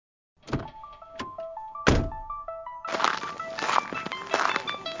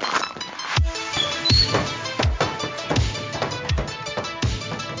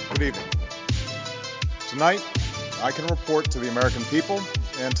tonight, I can report to the American people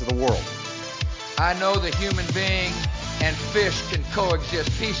and to the world. I know the human being and fish can coexist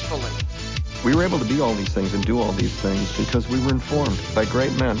peacefully. We were able to be all these things and do all these things because we were informed by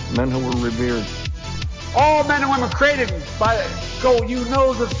great men who were revered. All men and women created by you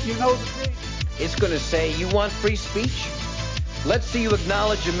know the dream. It's going to say, you want free speech? Let's see you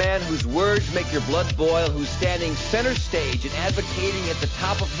acknowledge a man whose words make your blood boil, who's standing center stage and advocating at the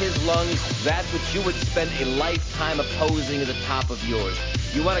top of his lungs that which you would spend a lifetime opposing at the top of yours.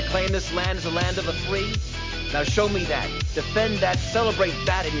 You want to claim this land as a land of the free? Now show me that. Defend that. Celebrate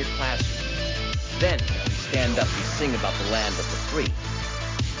that in your classroom. Then you stand up and sing about the land of the free.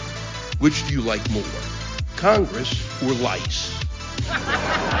 Which do you like more, Congress or lice?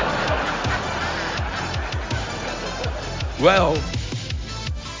 Well,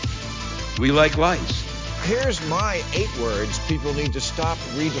 we like lice. Here's my 8 words people need to stop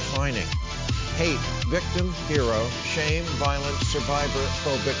redefining. Hate, victim, hero, shame, violence, survivor,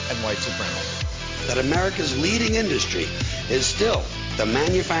 phobic, and white supremacy. That America's leading industry is still the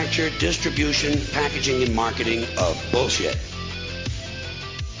manufacture, distribution, packaging, and marketing of bullshit.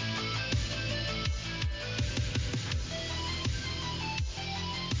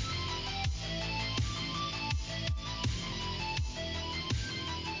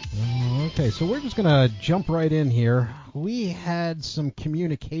 Okay, so we're just going to jump right in here. We had some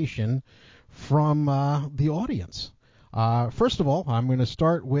communication from the audience. First of all, I'm going to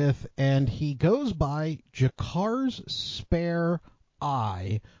start with, and he goes by Jakar's Spare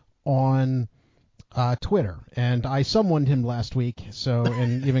Eye on Twitter, and I summoned him last week,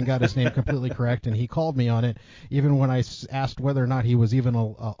 and even got his name completely correct, and he called me on it, even when I asked whether or not he was even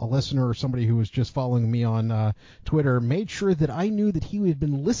a listener or somebody who was just following me on Twitter, made sure that I knew that he had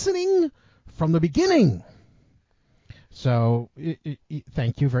been listening from the beginning. So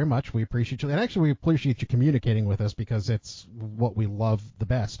thank you very much. We appreciate you. And actually, we appreciate you communicating with us because it's what we love the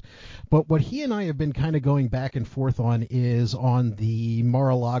best. But what he and I have been kind of going back and forth on is on the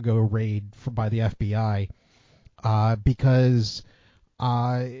Mar-a-Lago raid by the FBI, because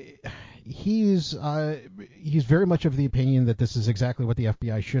he's very much of the opinion that this is exactly what the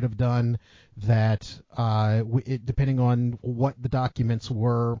FBI should have done, that depending on what the documents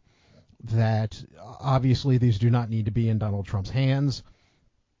were, that obviously these do not need to be in Donald Trump's hands,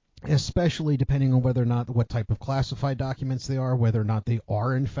 especially depending on whether or not what type of classified documents they are, whether or not they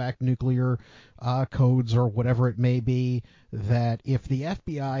are in fact nuclear codes or whatever it may be, that if the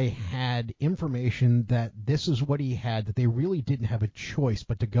FBI had information that this is what he had, that they really didn't have a choice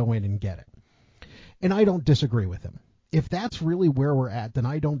but to go in and get it. And I don't disagree with him. If that's really where we're at, then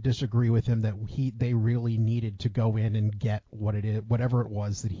I don't disagree with him that they really needed to go in and get whatever it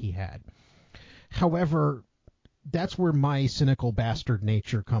was that he had. However, that's where my cynical bastard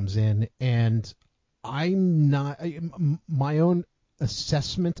nature comes in, and my own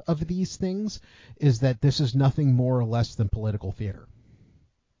assessment of these things is that this is nothing more or less than political theater.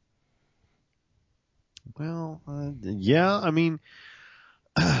 Well, yeah, I mean,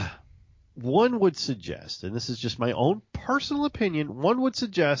 one would suggest, and this is just my own personal opinion, one would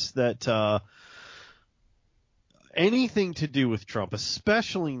suggest that anything to do with Trump,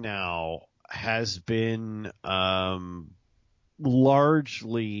 especially now, has been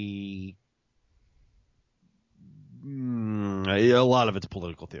largely a lot of it's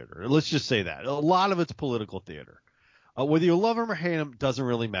political theater. Let's just say that. A lot of it's political theater. Whether you love him or hate him doesn't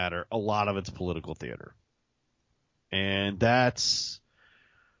really matter. A lot of it's political theater. And that's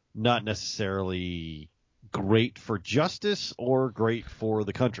not necessarily great for justice or great for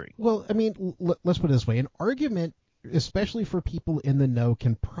the country. Well, I mean, let's put it this way. An argument, especially for people in the know,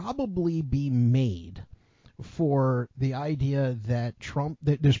 can probably be made for the idea that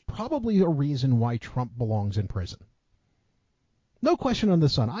that there's probably a reason why Trump belongs in prison. No question on the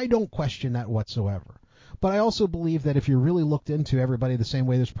sun. I don't question that whatsoever. But I also believe that if you really looked into everybody the same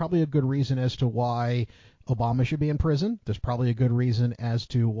way, there's probably a good reason as to why Obama should be in prison. There's probably a good reason as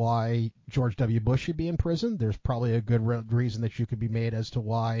to why George W. Bush should be in prison. There's probably a good reason that you could be made as to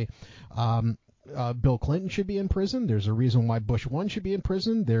why Bill Clinton should be in prison. There's a reason why Bush 1 should be in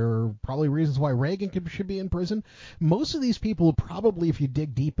prison. There are probably reasons why Reagan should be in prison. Most of these people probably, if you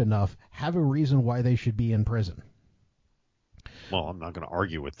dig deep enough, have a reason why they should be in prison. Well, I'm not going to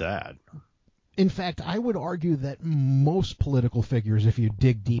argue with that. In fact, I would argue that most political figures, if you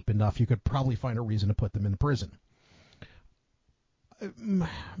dig deep enough, you could probably find a reason to put them in prison.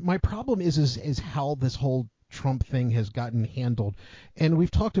 My problem is how this whole Trump thing has gotten handled, and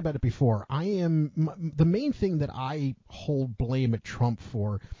we've talked about it before. The main thing that I hold blame at Trump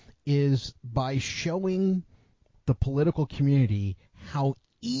for is by showing the political community how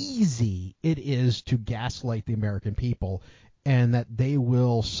easy it is to gaslight the American people, and that they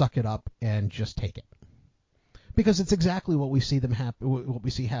will suck it up and just take it. Because it's exactly what we see what we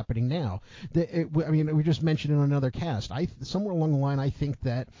see happening now. We just mentioned in another cast. Somewhere along the line, I think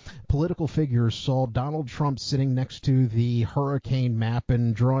that political figures saw Donald Trump sitting next to the hurricane map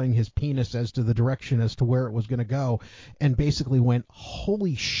and drawing his penis as to the direction as to where it was going to go, and basically went,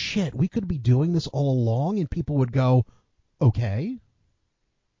 "Holy shit, we could be doing this all along," and people would go, "Okay."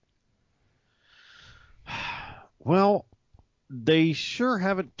 Well, they sure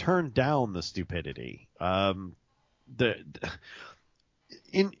haven't turned down the stupidity.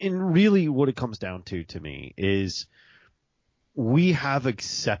 In really what it comes down to me is we have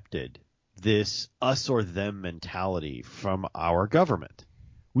accepted this us or them mentality from our government.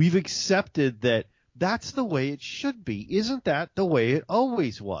 We've accepted that that's the way it should be. Isn't that the way it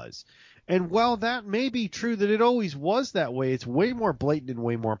always was? And while that may be true that it always was that way, it's way more blatant and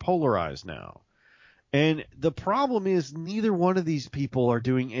way more polarized now. And the problem is neither one of these people are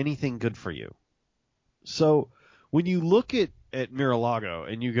doing anything good for you. So when you look at Mar-a-Lago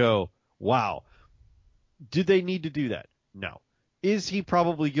and you go, wow, did they need to do that? No. Is he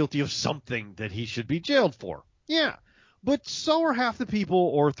probably guilty of something that he should be jailed for? Yeah. But so are half the people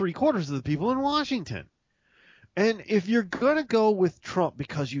or 3/4 of the people in Washington. And if you're going to go with Trump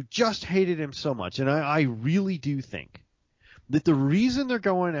because you just hated him so much, and I really do think that the reason they're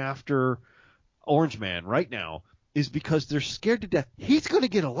going after Orange Man right now is because they're scared to death he's going to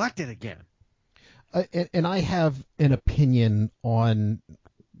get elected again. And I have an opinion on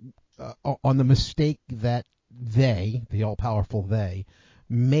the mistake that they, the all-powerful they,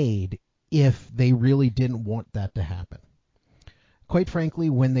 made if they really didn't want that to happen. Quite frankly,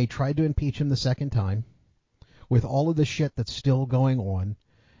 when they tried to impeach him the second time, with all of the shit that's still going on,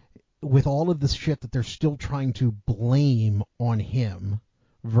 with all of the shit that they're still trying to blame on him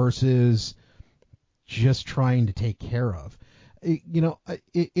versus just trying to take care of,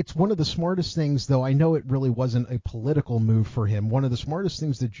 it's one of the smartest things, though I know it really wasn't a political move for him. One of the smartest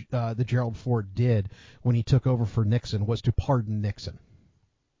things that Gerald Ford did when he took over for Nixon was to pardon Nixon.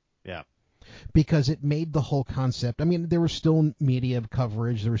 Yeah. Because it made the whole concept, I mean, there was still media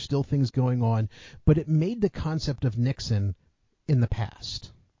coverage, there were still things going on, but it made the concept of Nixon in the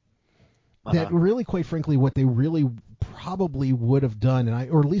past. That really, quite frankly, what they really probably would have done,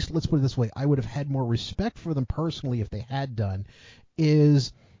 or at least let's put it this way, I would have had more respect for them personally if they had done,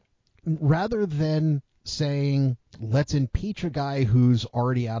 is rather than saying, let's impeach a guy who's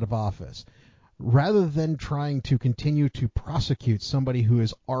already out of office, rather than trying to continue to prosecute somebody who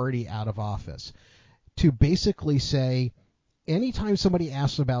is already out of office, to basically say, anytime somebody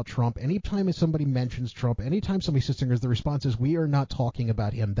asks about Trump, anytime somebody mentions Trump, anytime somebody sits there, the response is, we are not talking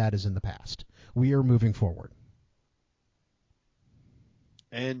about him. That is in the past. We are moving forward.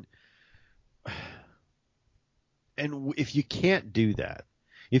 And if you can't do that,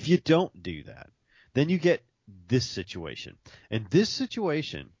 if you don't do that, then you get this situation. And this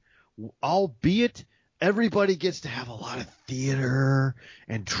situation, albeit everybody gets to have a lot of theater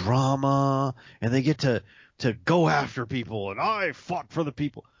and drama, and they get to go after people, and I fought for the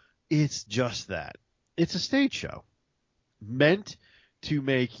people. It's just that. It's a stage show meant to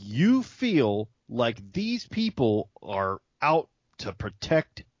make you feel like these people are out to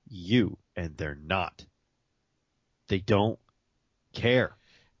protect you, and they're not. They don't care.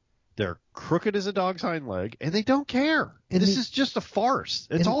 They're crooked as a dog's hind leg, and they don't care. And this is just a farce.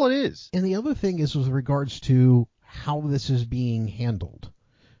 That's all it is. And the other thing is with regards to how this is being handled.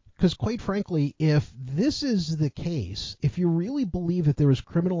 Because quite frankly, if this is the case, if you really believe that there was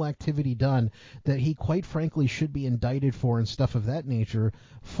criminal activity done that he quite frankly should be indicted for and stuff of that nature,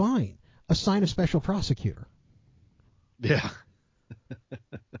 fine. Assign a special prosecutor. Yeah.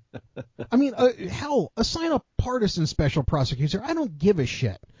 I mean, hell, assign a partisan special prosecutor. I don't give a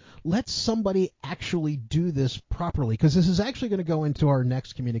shit. Let somebody actually do this properly, because this is actually going to go into our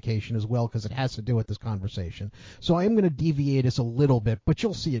next communication as well, because it has to do with this conversation. So I am going to deviate us a little bit, but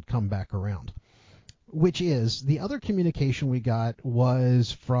you'll see it come back around, which is the other communication we got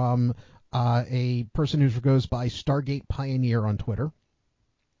was from a person who goes by Stargate Pioneer on Twitter.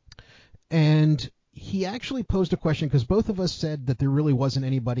 And he actually posed a question, because both of us said that there really wasn't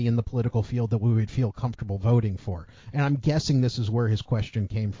anybody in the political field that we would feel comfortable voting for. And I'm guessing this is where his question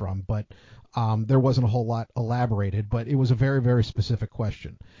came from, but there wasn't a whole lot elaborated, but it was a very, very specific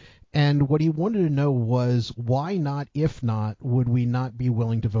question. And what he wanted to know was, why not, if not, would we not be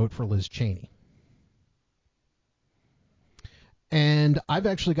willing to vote for Liz Cheney? And I've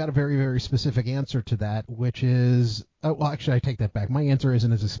actually got a very, very specific answer to that, which is, well, actually, I take that back. My answer isn't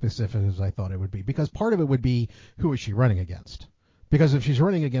as specific as I thought it would be, because part of it would be, who is she running against? Because if she's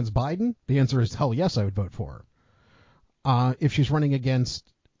running against Biden, the answer is hell yes, I would vote for her. If she's running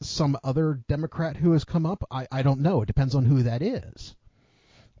against some other Democrat who has come up, I don't know. It depends on who that is.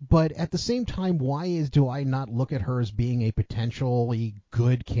 But at the same time, do I not look at her as being a potentially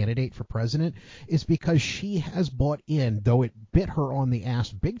good candidate for president? Is because she has bought in, though it bit her on the ass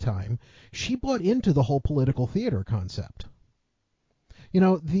big time, she bought into the whole political theater concept. You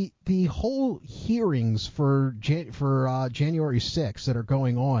know, the whole hearings for January 6th that are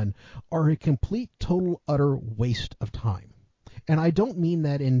going on are a complete, total, utter waste of time. And I don't mean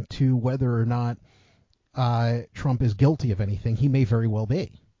that into whether or not Trump is guilty of anything. He may very well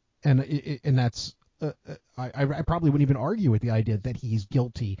be. And that's I probably wouldn't even argue with the idea that he's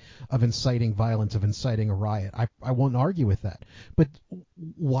guilty of inciting violence, of inciting a riot. I won't argue with that. But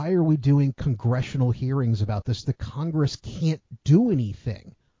why are we doing congressional hearings about this? The Congress can't do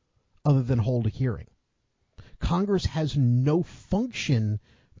anything other than hold a hearing. Congress has no function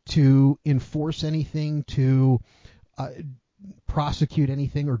to enforce anything, to prosecute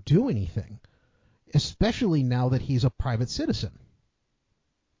anything, or do anything, especially now that he's a private citizen.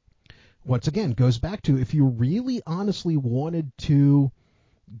 Once again, goes back to, if you really honestly wanted to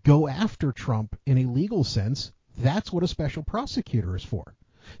go after Trump in a legal sense, that's what a special prosecutor is for.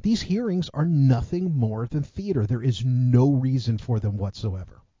 These hearings are nothing more than theater. There is no reason for them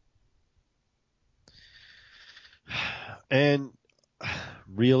whatsoever. And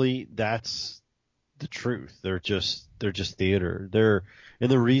really, that's the truth. They're just theater. And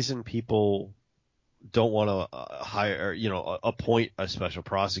the reason people don't want to hire, appoint a special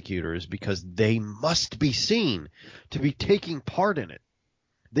prosecutor is because they must be seen to be taking part in it.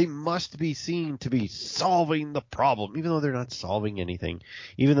 They must be seen to be solving the problem, even though they're not solving anything,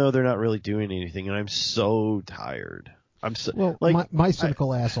 even though they're not really doing anything. And I'm so tired. My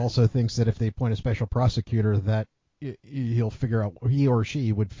cynical ass also thinks that if they appoint a special prosecutor, that he'll figure out, he or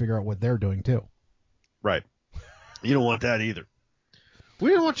she would figure out what they're doing too. Right. You don't want that either. We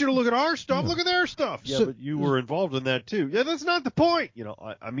didn't want you to look at our stuff. Look at their stuff. Yeah, but you were involved in that too. Yeah, that's not the point.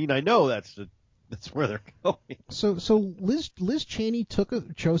 I know that's where they're going. So Liz Cheney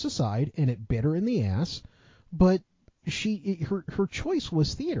chose a side, and it bit her in the ass. But her choice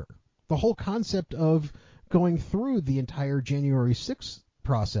was theater. The whole concept of going through the entire January 6th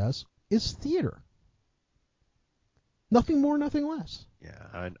process is theater. Nothing more, nothing less.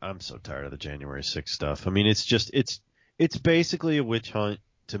 Yeah, I'm so tired of the January 6th stuff. I mean, it's basically a witch hunt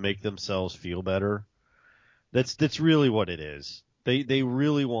to make themselves feel better. That's really what it is. They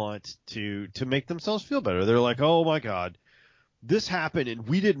really want to make themselves feel better. They're like, oh my God, this happened and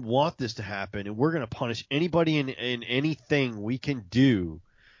we didn't want this to happen, and we're going to punish anybody in anything we can do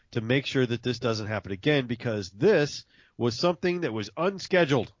to make sure that this doesn't happen again, because this was something that was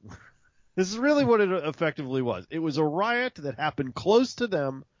unscheduled. This is really what it effectively was. It was a riot that happened close to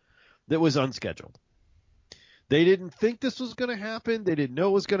them that was unscheduled. They didn't think this was going to happen. They didn't know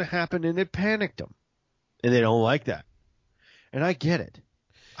it was going to happen, and it panicked them. And they don't like that. And I get it.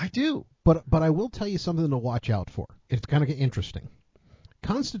 I do. But I will tell you something to watch out for. It's kind of interesting.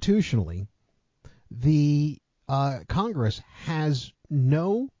 Constitutionally, the Congress has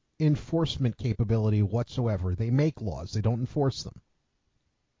no enforcement capability whatsoever. They make laws. They don't enforce them.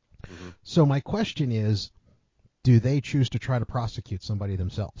 Mm-hmm. So my question is, do they choose to try to prosecute somebody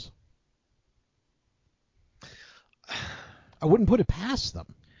themselves? I wouldn't put it past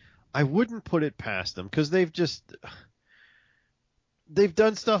them. I wouldn't put it past them because they've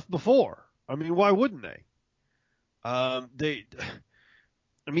done stuff before. I mean, why wouldn't they?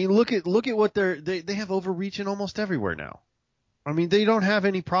 Look at what they have overreach in almost everywhere now. I mean, they don't have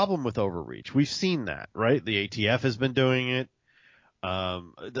any problem with overreach. We've seen that, right? The ATF has been doing it.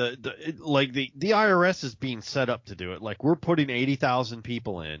 The IRS is being set up to do it. Like, we're putting 80,000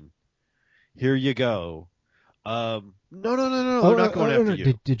 people in. Here you go. No. We're not going after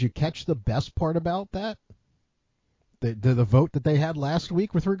you. Did you catch the best part about that? The vote that they had last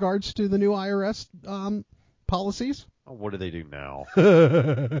week with regards to the new IRS policies? Oh, what do they do now?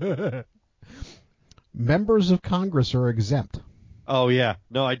 Members of Congress are exempt. Oh, yeah.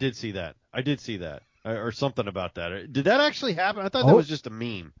 No, I did see that. Or something about that. Did that actually happen? I thought that was just a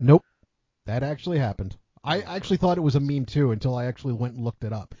meme. Nope. That actually happened. I actually thought it was a meme, too, until I actually went and looked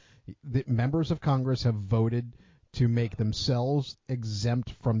it up. The members of Congress have voted to make themselves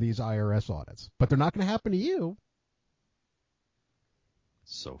exempt from these IRS audits. But they're not going to happen to you.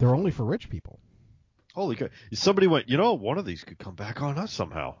 So they're only for rich people. Holy cow. Somebody went, one of these could come back on us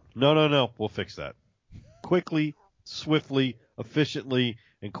somehow. No. We'll fix that. Quickly, swiftly, efficiently,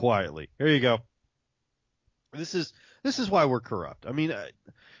 and quietly. Here you go. This is why we're corrupt. I mean,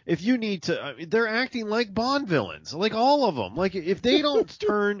 if you need to, I mean, they're acting like Bond villains, like all of them. Like if they don't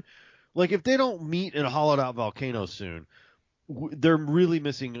if they don't meet in a hollowed out volcano soon, they're really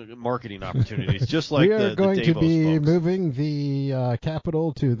missing marketing opportunities. Just like we are going the to Davos be folks. moving the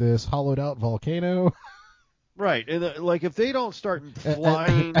capital to this hollowed out volcano. Right, and if they don't start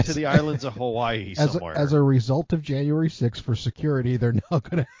flying to the islands of Hawaii somewhere, as a result of January 6th for security, they're now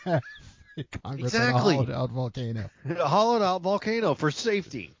going to have Congress on a hollowed out volcano. A hollowed out volcano for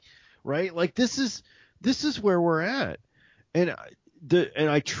safety, right? Like this is where we're at, and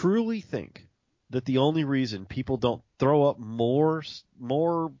I truly think that the only reason people don't throw up more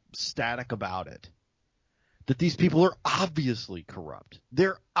static about it, that these people are obviously corrupt.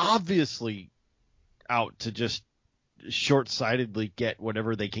 They're obviously out to just short-sightedly get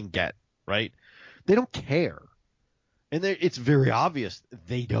whatever they can get, right? They don't care. And it's very obvious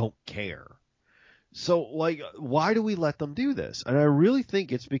they don't care. So, why do we let them do this? And I really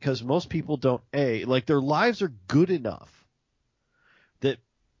think it's because most people don't, their lives are good enough that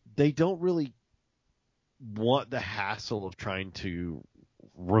they don't really want the hassle of trying to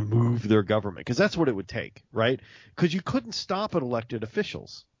remove their government, because that's what it would take, right? Because you couldn't stop at elected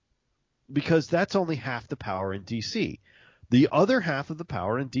officials, because that's only half the power in D.C. The other half of the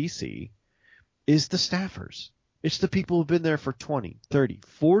power in D.C. is the staffers. It's the people who've been there for 20, 30,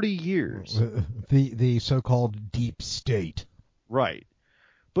 40 years. The so-called deep state. Right.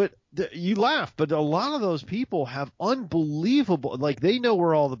 But you laugh, but a lot of those people have unbelievable, they know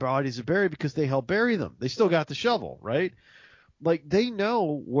where all the bodies are buried because they helped bury them. They still got the shovel, right? They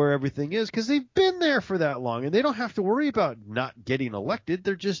know where everything is because they've been there for that long, and they don't have to worry about not getting elected.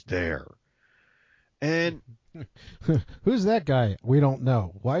 They're just there. And who's that guy? We don't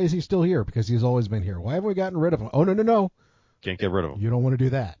know. Why is he still here? Because he's always been here. Why haven't we gotten rid of him? Oh, no. Can't get rid of him. You don't want to do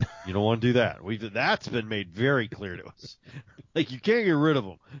that. You don't want to do that. That's been made very clear to us. You can't get rid of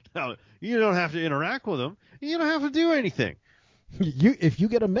them. Now, you don't have to interact with them. You don't have to do anything. If you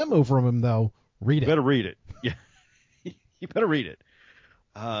get a memo from him, though, read it. You better read it. Yeah, you better read it.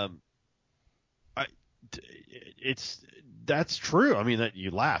 That's true. I mean, that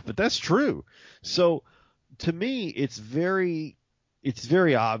you laugh, but that's true. So, to me, it's very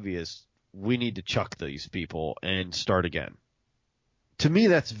obvious we need to chuck these people and start again. To me,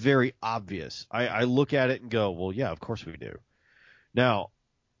 that's very obvious. I look at it and go, well, yeah, of course we do. Now,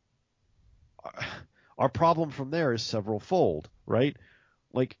 our problem from there is several-fold, right?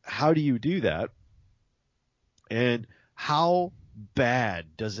 How do you do that? And how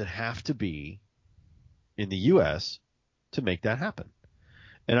bad does it have to be in the U.S. to make that happen?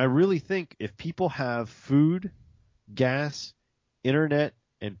 And I really think if people have food, gas, internet,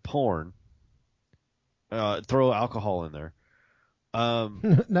 and porn, throw alcohol in there, there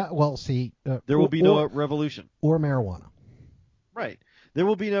will be no revolution. Or marijuana. Right. There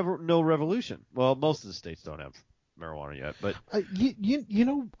will be no revolution. Well, most of the states don't have marijuana yet, but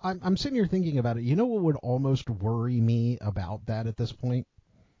I'm sitting here thinking about it. You know what would almost worry me about that at this point?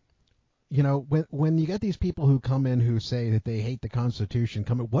 When you get these people who come in who say that they hate the Constitution,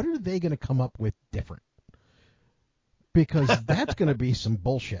 what are they going to come up with different? Because that's going to be some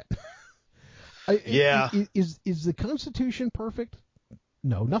bullshit. Yeah. Is the Constitution perfect?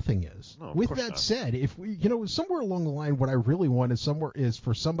 No, nothing is. No, With that not. said, if we, somewhere along the line, what I really want is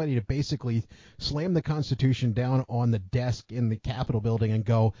for somebody to basically slam the Constitution down on the desk in the Capitol building and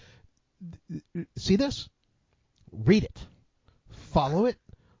go, see this? Read it. Follow it.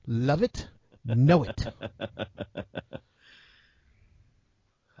 Love it. Know it.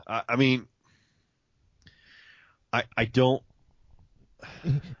 I mean, I don't.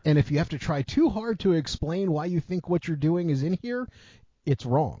 And if you have to try too hard to explain why you think what you're doing is in here, it's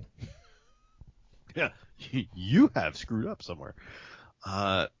wrong. Yeah, you have screwed up somewhere.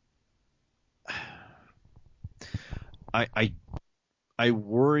 I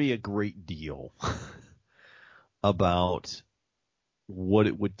worry a great deal about what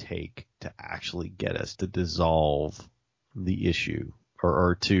it would take to actually get us to dissolve the issue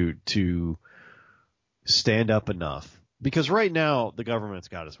or to stand up enough. Because right now, the government's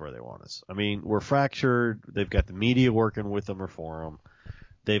got us where they want us. I mean, we're fractured. They've got the media working with them or for them.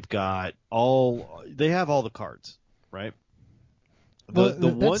 They have all the cards, right? That's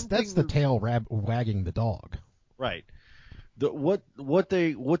the tail wagging the dog. Right. What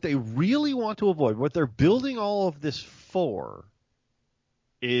they really want to avoid, what they're building all of this for,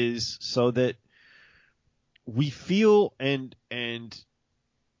 is so that we feel and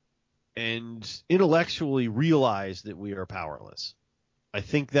intellectually realize that we are powerless. I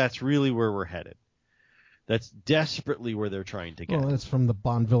think that's really where we're headed. That's desperately where they're trying to get. Well, that's from the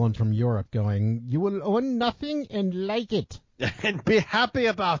Bond villain from Europe going, you will own nothing and like it. And be happy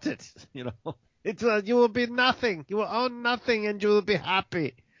about it. It's you will be nothing. You will own nothing and you will be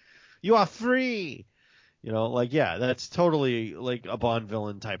happy. You are free. That's totally like a Bond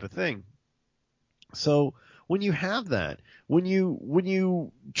villain type of thing. So when you have that, when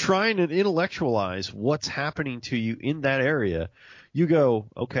you try and intellectualize what's happening to you in that area, you go,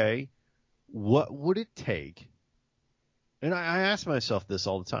 okay, what would it take? And I ask myself this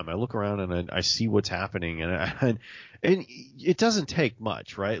all the time. I look around and I see what's happening, and it doesn't take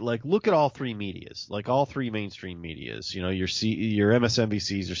much, right? Like, look at all three medias, like all three mainstream medias. Your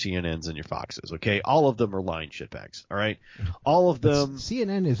MSNBCs, your CNNs, and your Foxes. Okay, all of them are lying shitbags. All right, all of them.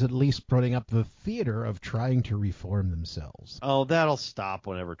 CNN is at least putting up the theater of trying to reform themselves. Oh, that'll stop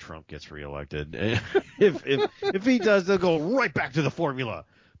whenever Trump gets reelected. if he does, they'll go right back to the formula.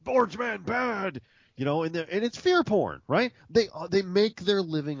 Orange man bad. And it's fear porn, right? They make their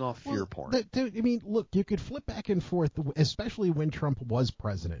living off fear porn. Look, you could flip back and forth, especially when Trump was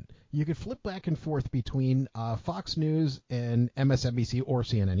president. You could flip back and forth between Fox News and MSNBC or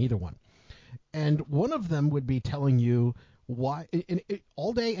CNN, either one. And one of them would be telling you why,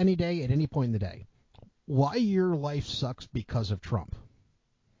 all day, any day, at any point in the day, why your life sucks because of Trump.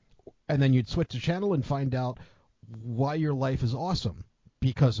 And then you'd switch the channel and find out why your life is awesome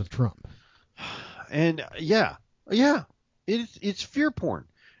because of Trump. And it's fear porn,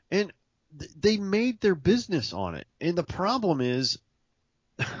 and they made their business on it. And the problem is,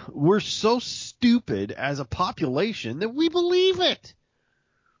 we're so stupid as a population that we believe it.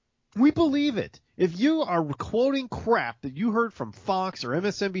 We believe it. If you are quoting crap that you heard from Fox or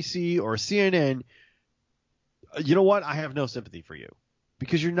MSNBC or CNN, you know what? I have no sympathy for you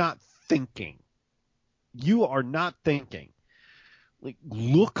because you're not thinking. You are not thinking. Like,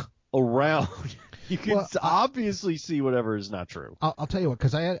 look around. You can obviously see whatever is not true. I'll tell you what,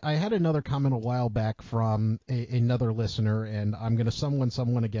 because I had another comment a while back from another listener, and I'm going to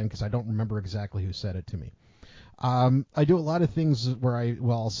someone again because I don't remember exactly who said it to me. I do a lot of things where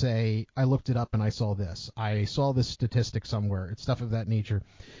I'll say, I looked it up and I saw this. I saw this statistic somewhere. It's stuff of that nature.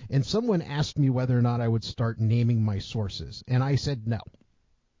 And someone asked me whether or not I would start naming my sources. And I said no.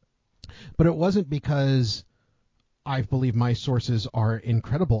 But it wasn't because I believe my sources are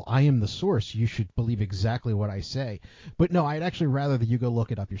incredible. I am the source. You should believe exactly what I say. But no, I'd actually rather that you go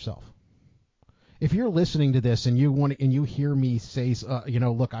look it up yourself. If you're listening to this and you hear me say,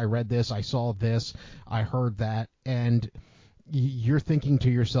 look, I read this, I saw this, I heard that, and you're thinking to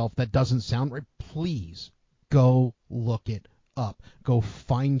yourself, that doesn't sound right, please go look it up. Go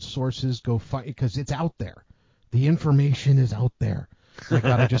find sources, because it's out there. The information is out there. My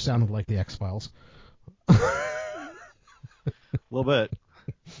God, I just sounded like the X-Files. A little bit.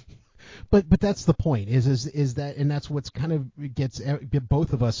 But that's the point is that, and that's what's kind of gets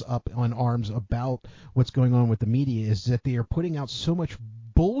both of us up on arms about what's going on with the media, is that they are putting out so much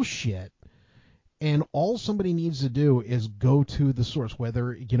bullshit, and all somebody needs to do is go to the source.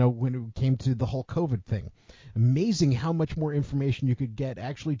 Whether, when it came to the whole COVID thing, amazing how much more information you could get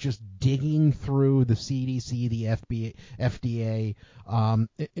actually just digging through the CDC, the FDA,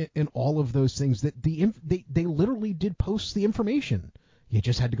 and all of those things. That they literally did post the information. You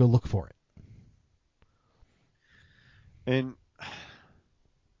just had to go look for it. And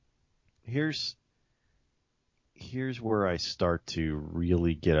here's where I start to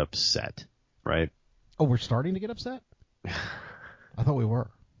really get upset, right? Oh, we're starting to get upset? I thought we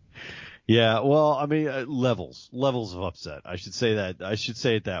were. Yeah, well, I mean, levels of upset. I should say that. I should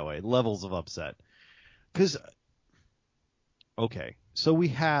say it that way. Levels of upset. Because, okay, so we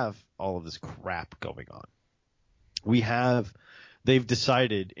have all of this crap going on. They've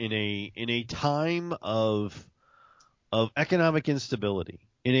decided in a time of economic instability,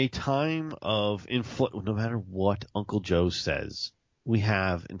 in a time of no matter what Uncle Joe says, we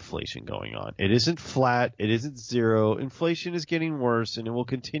have inflation going on. It isn't flat. It isn't zero. Inflation is getting worse, and it will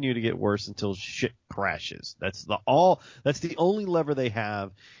continue to get worse until shit crashes. That's the only lever they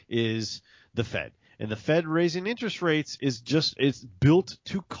have is the Fed. And the Fed raising interest rates it's built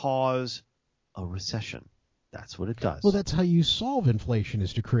to cause a recession. That's what it does. Well, that's how you solve inflation,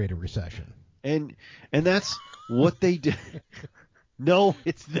 is to create a recession. And that's what they do. No,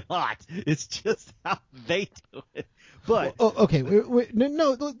 it's not. It's just how they do it. But okay,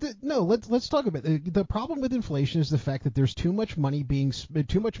 no. Let's talk about it. The problem with inflation is the fact that there's too much money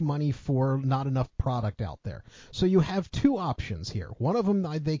for not enough product out there. So you have two options here. One of them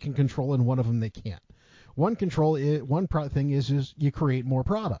they can control, and one of them they can't. One thing is you create more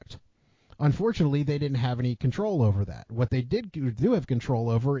product. Unfortunately, they didn't have any control over that. What they do have control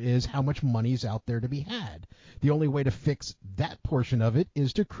over is how much money's out there to be had. The only way to fix that portion of it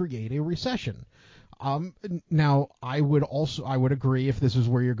is to create a recession. Now, I would agree, if this is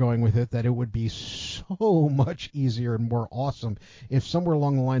where you're going with it, that it would be so much easier and more awesome if somewhere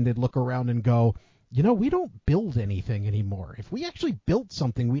along the line they'd look around and go, we don't build anything anymore. If we actually built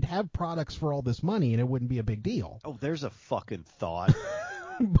something, we'd have products for all this money and it wouldn't be a big deal. Oh, there's a fucking thought.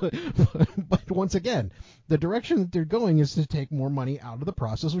 But once again, the direction that they're going is to take more money out of the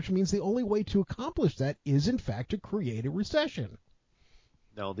process, which means the only way to accomplish that is, in fact, to create a recession.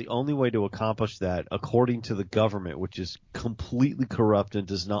 No, the only way to accomplish that, according to the government, which is completely corrupt and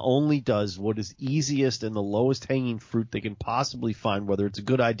does what is easiest and the lowest hanging fruit they can possibly find, whether it's a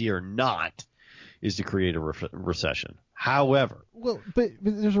good idea or not, is to create a recession. However, but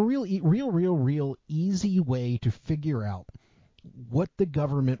there's a real easy way to figure out what the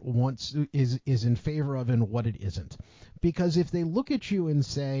government wants is in favor of and what it isn't. Because if they look at you and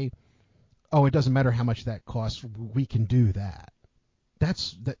say, "Oh, it doesn't matter how much that costs, we can do that."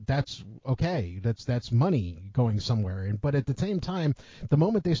 That's okay. That's money going somewhere. But at the same time, the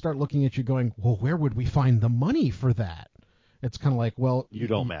moment they start looking at you going, "Well, where would we find the money for that?" It's kind of like, well, you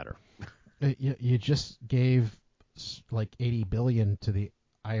don't matter. You just gave like $80 billion to the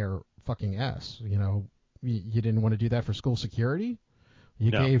IRS. You didn't want to do that for school security. You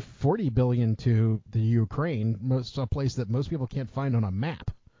gave $40 billion to the Ukraine, a place that most people can't find on a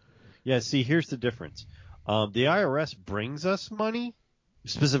map. Yeah. See, here's the difference. The IRS brings us money,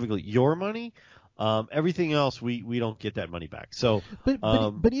 specifically your money. Everything else, we don't get that money back. So,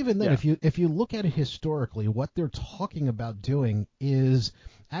 but even then, if you look at it historically, what they're talking about doing is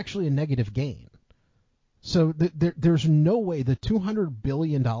actually a negative gain. So there's no way the $200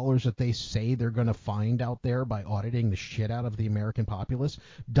 billion that they say they're going to find out there by auditing the shit out of the American populace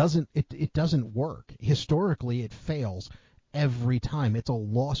doesn't work. Historically, it fails every time. It's a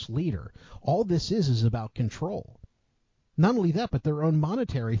lost leader. All this is about control. Not only that, but their own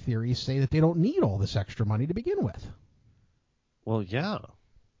monetary theories say that they don't need all this extra money to begin with. Well, yeah,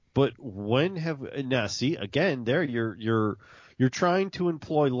 but now see again there you're trying to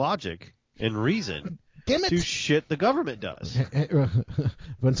employ logic and reason to shit the government does.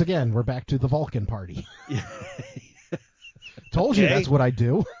 Once again, we're back to the Vulcan party. Told you that's what I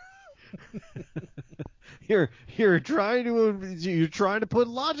do. You're trying to put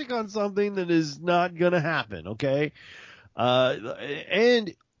logic on something that is not going to happen, okay?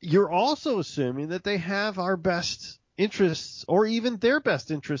 And you're also assuming that they have our best interests or even their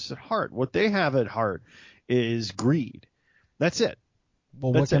best interests at heart. What they have at heart is greed. That's it.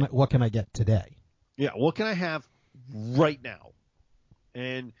 Well, what can I get today? Yeah, what can I have right now?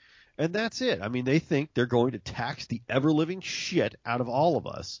 And that's it. I mean, they think they're going to tax the ever-living shit out of all of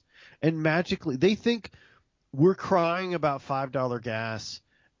us, and magically they think we're crying about $5 gas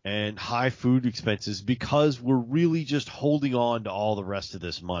and high food expenses because we're really just holding on to all the rest of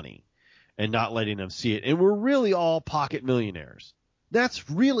this money and not letting them see it. And we're really all pocket millionaires. That's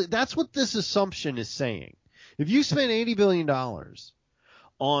what this assumption is saying. If you spend $80 billion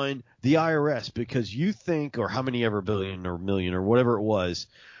on the IRS because you think, or how many ever billion or million or whatever it was,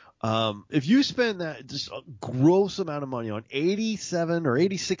 if you spend that just a gross amount of money on 87 or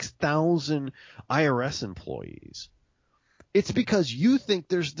 86,000 IRS employees, it's because you think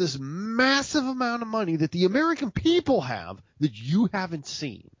there's this massive amount of money that the American people have that you haven't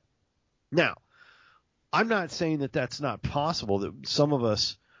seen. Now, I'm not saying that that's not possible, that some of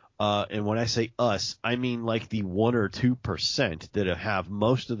us, and when I say us, I mean like the 1 or 2% that have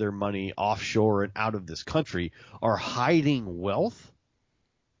most of their money offshore and out of this country, are hiding wealth.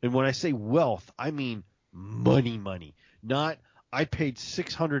 And when I say wealth, I mean money, not I paid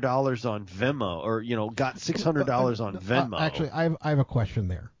 $600 on Venmo, or got $600 on Venmo. Actually, I have a question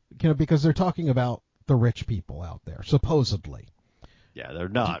there. Because they're talking about the rich people out there, supposedly. Yeah, they're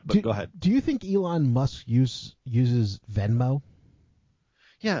not. But go ahead. Do you think Elon Musk uses Venmo?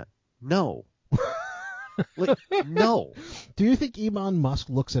 Yeah. No. No. Do you think Elon Musk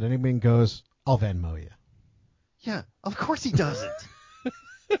looks at anybody and goes, "I'll Venmo you"? Yeah. Of course he doesn't.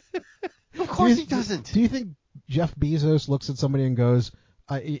 Of course he doesn't. Do you think Jeff Bezos looks at somebody and goes,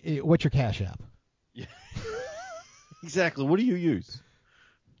 "What's your Cash App?" Yeah. Exactly. What do you use?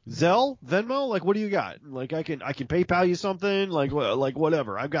 Zelle, Venmo, like what do you got? Like I can PayPal you something, like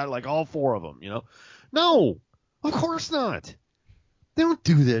whatever. I've got like all 4 of them, No, of course not. They don't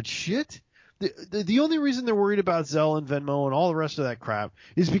do that shit. The only reason they're worried about Zelle and Venmo and all the rest of that crap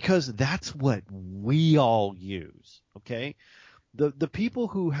is because that's what we all use. Okay, The people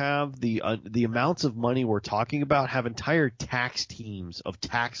who have the amounts of money we're talking about have entire tax teams of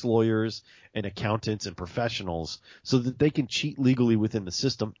tax lawyers and accountants and professionals so that they can cheat legally within the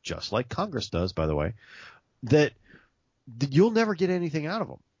system, just like Congress does, by the way, that you'll never get anything out of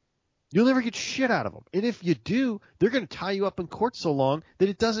them. You'll never get shit out of them. And if you do, they're going to tie you up in court so long that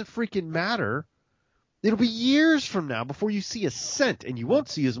it doesn't freaking matter. It'll be years from now before you see a cent, and you won't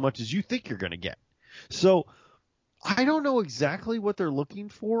see as much as you think you're going to get. So I don't know exactly what they're looking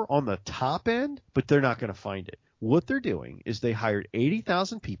for on the top end, but they're not going to find it. What they're doing is they hired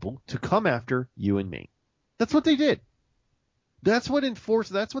 80,000 people to come after you and me. That's what they did. That's what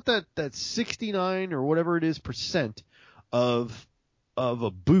that 69 or whatever it is % of a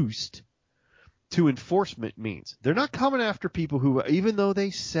boost to enforcement means. They're not coming after people who, even though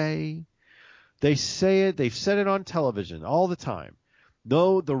they say it, they've said it on television all the time.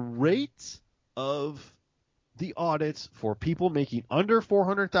 No, the rates of the audits for people making under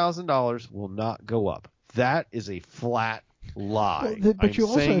 $400,000 will not go up. That is a flat lie. Well, but you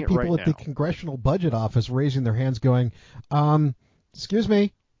also have people at the Congressional Budget Office raising their hands going, excuse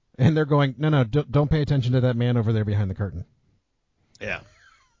me. And they're going, no, don't pay attention to that man over there behind the curtain. Yeah.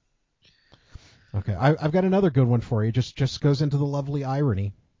 Okay, I've got another good one for you. Just goes into the lovely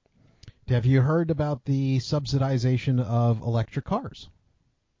irony. Have you heard about the subsidization of electric cars?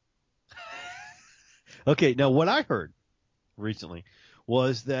 Okay, now what I heard recently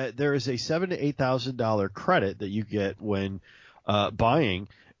was that there is a $7,000 to $8,000 credit that you get when buying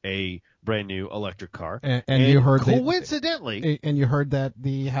a brand new electric car. And you heard coincidentally, and you heard that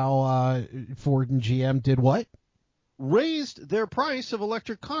how Ford and GM did what? Raised their price of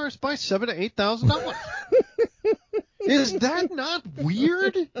electric cars by $7,000 to $8,000. Is that not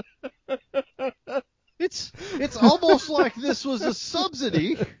weird? It's almost like this was a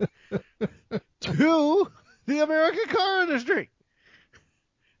subsidy to the American car industry.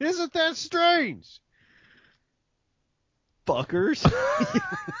 Isn't that strange? Fuckers.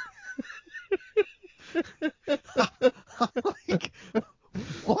 Like,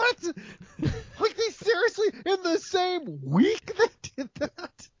 what? Like, they seriously, in the same week they did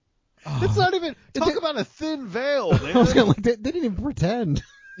that? It's not even, talk about a thin veil, man. I was gonna, like, they didn't even pretend.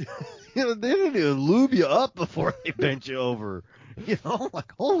 They didn't even lube you up before they bent you over.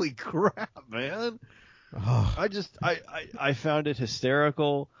 Like, holy crap, man. I found it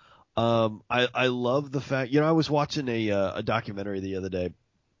hysterical. I love the fact, I was watching a documentary the other day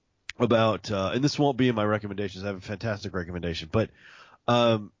about, and this won't be in my recommendations. I have a fantastic recommendation, but,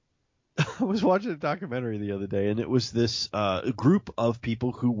 I was watching a documentary the other day, and it was this group of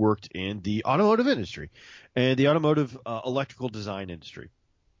people who worked in the automotive industry and the automotive electrical design industry.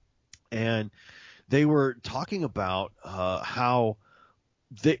 And they were talking about how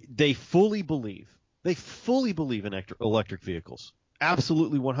they fully believe in electric vehicles.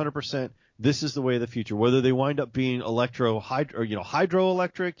 Absolutely 100%. This is the way of the future. Whether they wind up being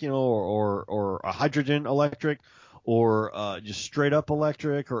hydroelectric, or a hydrogen electric, or just straight up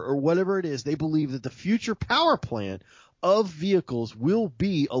electric, or whatever it is, they believe that the future power plant of vehicles will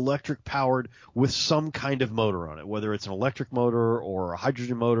be electric powered with some kind of motor on it, whether it's an electric motor or a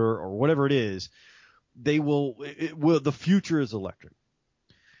hydrogen motor or whatever it is. The future is electric.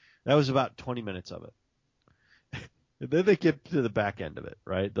 That was about 20 minutes of it. And then they get to the back end of it,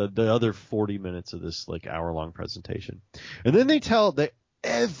 right? The other 40 minutes of this like hour-long presentation. And then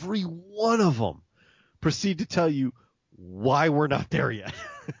every one of them proceed to tell you why we're not there yet.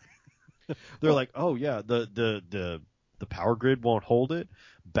 They're like, oh yeah, the power grid won't hold it.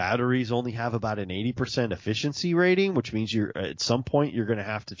 Batteries only have about an 80% efficiency rating, which means at some point you're going to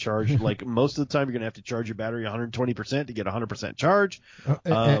have to charge, like most of the time you're going to have to charge your battery 120% to get 100% charge.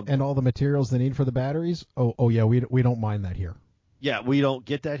 And all the materials they need for the batteries? Oh yeah, we don't mind that here. Yeah, we don't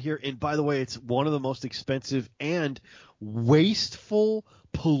get that here. And by the way, it's one of the most expensive and wasteful,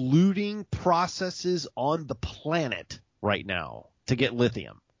 polluting processes on the planet right now to get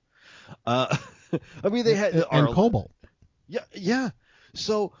lithium. I mean, they had and cobalt. Yeah.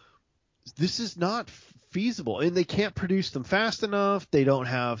 So this is not feasible, and they can't produce them fast enough. They don't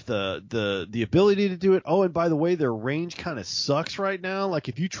have the ability to do it. Oh, and by the way, their range kind of sucks right now. Like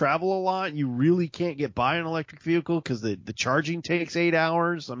if you travel a lot, you really can't get by an electric vehicle because the charging takes 8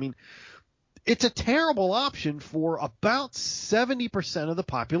 hours. I mean, it's a terrible option for about 70% of the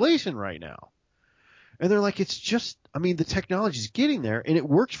population right now. And they're like, the technology's getting there, and it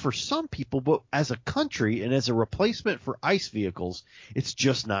works for some people, but as a country and as a replacement for ICE vehicles, it's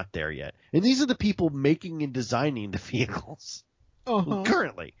just not there yet. And these are the people making and designing the vehicles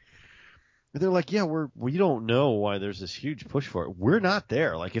currently. And they're like, yeah, we don't know why there's this huge push for it. We're not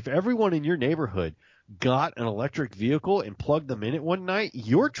there. Like if everyone in your neighborhood got an electric vehicle and plugged them in it one night,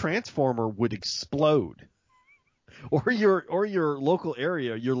 your transformer would explode. Or your local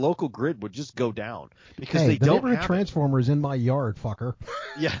area, your local grid would just go down because they don't have transformer is in my yard, fucker.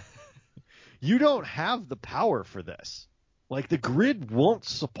 Yeah. You don't have the power for this. Like, the grid won't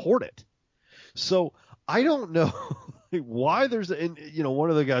support it. So I don't know why one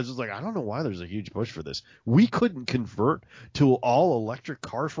of the guys was like, I don't know why there's a huge push for this. We couldn't convert to all electric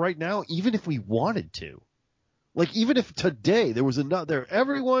cars right now, even if we wanted to. Like, even if today there was another,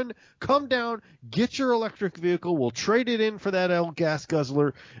 everyone come down, get your electric vehicle, we'll trade it in for that old gas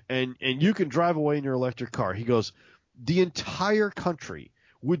guzzler, and you can drive away in your electric car. He goes, the entire country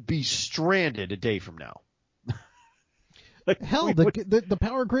would be stranded a day from now. Like, hell, the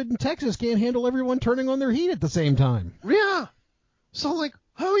power grid in Texas can't handle everyone turning on their heat at the same time. Yeah. So, like,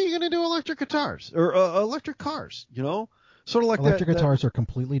 how are you going to do electric guitars or electric cars? You know, sort of like electric guitars are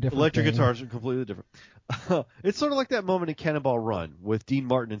completely different. Electric guitars are completely different. It's sort of like that moment in Cannonball Run with Dean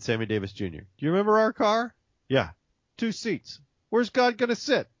Martin and Sammy Davis Jr. Do you remember our car? Yeah, 2 seats. Where's God going to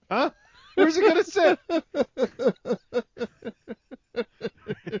sit? Huh? Where's he going to sit?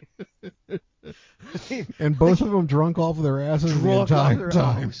 And both of them drunk off of their asses the entire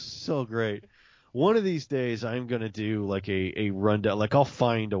time. Oh, so great. One of these days, I'm going to do like a rundown. Like, I'll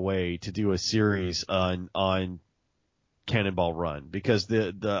find a way to do a series on Cannonball Run, because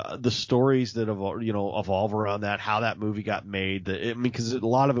the stories that evolve around that, how that movie got made. Because a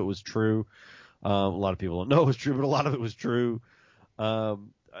lot of it was true. A lot of people don't know it was true, but a lot of it was true. I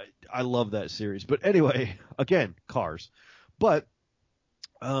love that series. But anyway, again, cars. But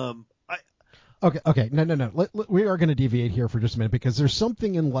Okay. No. We are going to deviate here for just a minute, because there's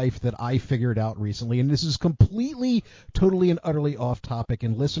something in life that I figured out recently, and this is completely, totally, and utterly off topic.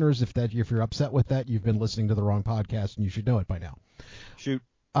 And listeners, if you're upset with that, you've been listening to the wrong podcast, and you should know it by now. Shoot.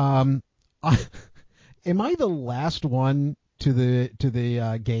 Am I the last one to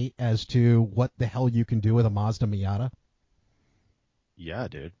the gate as to what the hell you can do with a Mazda Miata? Yeah,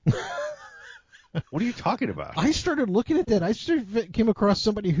 dude. What are you talking about? I started looking at that. I came across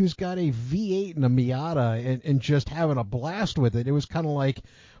somebody who's got a V8 and a Miata and just having a blast with it. It was kind of like,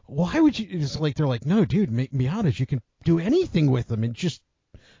 why would you? It's like they're like, no, dude, Miatas, you can do anything with them and just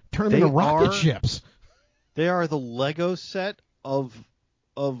turn them into rocket ships. They are the Lego set of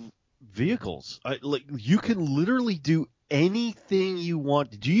vehicles. You can literally do anything you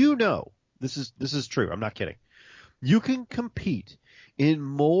want. Do you know? This is true. I'm not kidding. You can compete in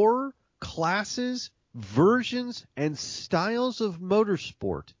more classes, versions, and styles of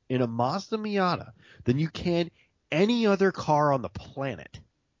motorsport in a Mazda Miata than you can any other car on the planet.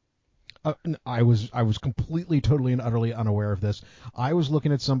 I was completely, totally, and utterly unaware of this. I was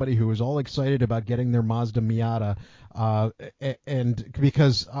looking at somebody who was all excited about getting their Mazda Miata, and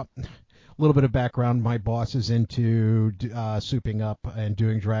because a little bit of background, my boss is into souping up and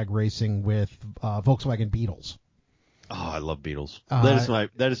doing drag racing with Volkswagen Beetles. Oh, I love Beetles.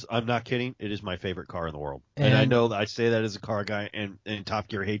 I'm not kidding. It is my favorite car in the world. And I know that I say that as a car guy, and Top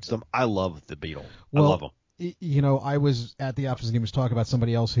Gear hates them. I love the Beetle. Well, I love them. You know, I was at the office and he was talking about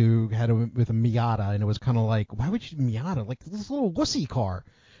somebody else who had with a Miata, and it was kind of like, why would you Miata? Like this little wussy car.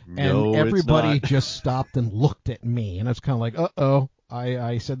 And everybody just stopped and looked at me, and I was kind of like, uh-oh,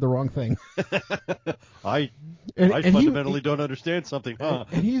 I said the wrong thing. I fundamentally don't understand something, huh?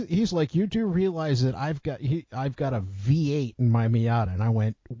 And he's like, you do realize that I've got a V8 in my Miata, and I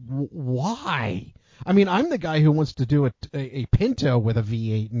went, why? I mean, I'm the guy who wants to do a Pinto with a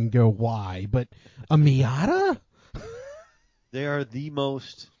V8 and go, why? But a Miata? They are the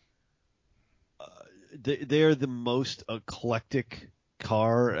most. They are the most eclectic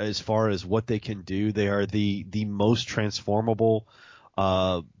car as far as what they can do. They are the most transformable.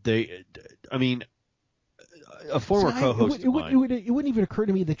 A former co-host of mine. It wouldn't even occur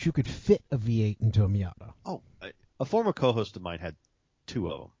to me that you could fit a V8 into a Miata. Oh, a former co-host of mine had 2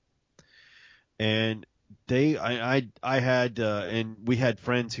 of them. And I had, and we had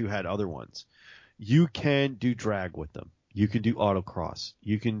friends who had other ones. You can do drag with them. You can do autocross.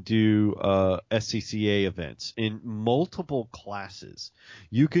 You can do SCCA events in multiple classes.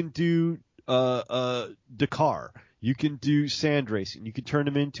 You can do Dakar. You can do sand racing. You can turn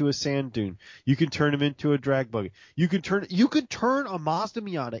them into a sand dune. You can turn them into a drag buggy. You can turn a Mazda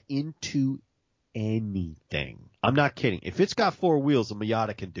Miata into anything. I'm not kidding. If it's got 4 wheels, a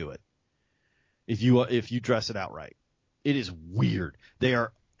Miata can do it. If you dress it out right. It is weird. They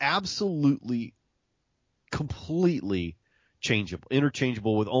are absolutely, completely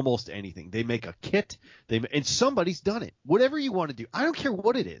interchangeable with almost anything. They make a kit. And somebody's done it. Whatever you want to do. I don't care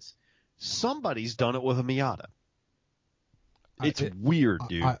what it is. Somebody's done it with a Miata. It's weird,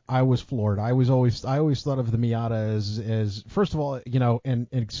 dude. I was floored. I always thought of the Miata as first of all, and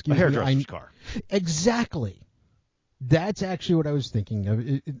excuse me, a hairdresser's car. Exactly. That's actually what I was thinking of.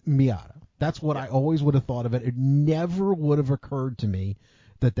 Miata. That's what I always would have thought of it. It never would have occurred to me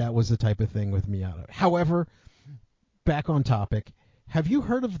that was the type of thing with Miata. However, back on topic, have you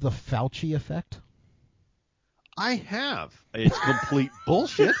heard of the Fauci effect? I have. It's complete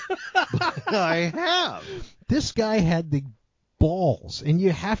bullshit, but I have. This guy had the balls, and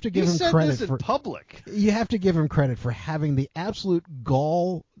you have to give him said credit this for in public. You have to give him credit for having the absolute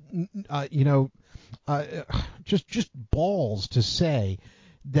gall, just balls to say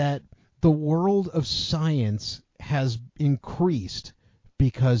that the world of science has increased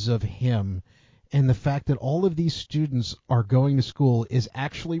because of him, and the fact that all of these students are going to school is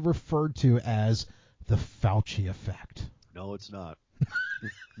actually referred to as the Fauci effect. No, it's not.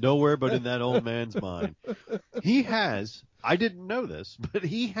 Nowhere but in that old man's mind. He has, I didn't know this, but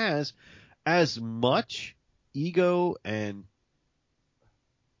he has as much ego and...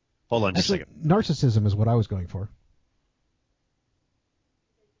 Hold on just a second. Narcissism is what I was going for.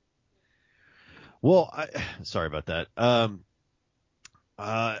 Well, sorry about that.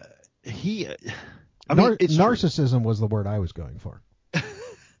 Narcissism was the word I was going for.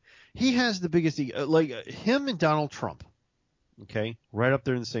 He has the biggest ego, like him and Donald Trump. Okay, right up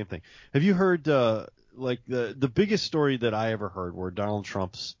there in the same thing. Have you heard the biggest story that I ever heard where Donald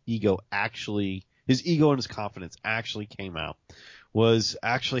Trump's ego his ego and his confidence actually came out was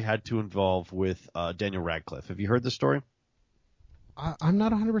actually had to involve with Daniel Radcliffe. Have you heard the story? I'm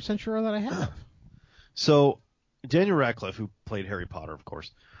not 100% sure that I have. So Daniel Radcliffe, who played Harry Potter, of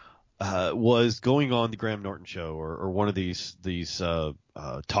course, was going on the Graham Norton show or one of these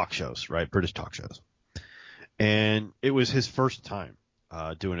talk shows, right? British talk shows. And it was his first time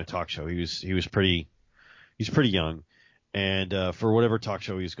doing a talk show. He's pretty young, and for whatever talk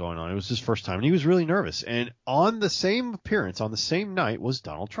show he was going on, it was his first time, and he was really nervous. And on the same appearance, on the same night, was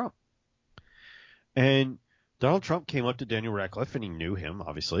Donald Trump. And Donald Trump came up to Daniel Radcliffe, and he knew him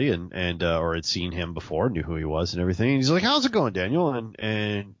obviously, and or had seen him before, knew who he was and everything. And he's like, "How's it going, Daniel?"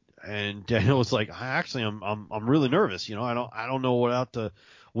 And Daniel was like, I'm really nervous. I don't know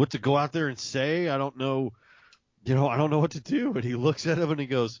what to go out there and say. I don't know. I don't know what to do. And he looks at him and he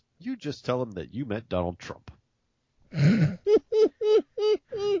goes, "You just tell him that you met Donald Trump."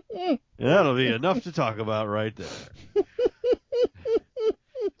 That'll be enough to talk about right there.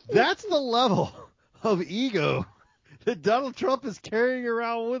 That's the level of ego that Donald Trump is carrying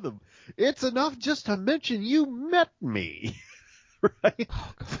around with him. It's enough just to mention you met me. Right?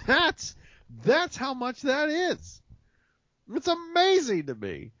 Oh, that's how much that is. It's amazing to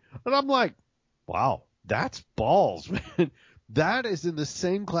me. And I'm like, wow. That's balls, man. That is in the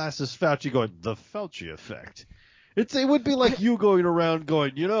same class as Fauci going, the Fauci effect. It would be like you going around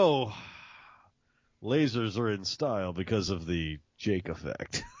going, lasers are in style because of the Jake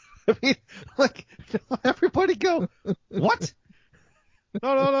effect. I mean, like, everybody go, what?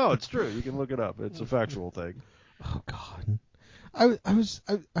 No, it's true. You can look it up. It's a factual thing. Oh, God.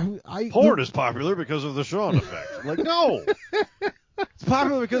 Porn is popular because of the Sean effect. I'm like, no. It's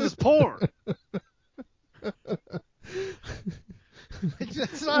popular because it's porn.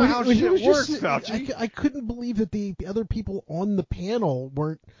 That's not how shit works, Fauci. I couldn't believe that the other people on the panel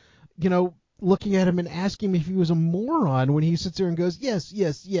weren't, looking at him and asking him if he was a moron when he sits there and goes,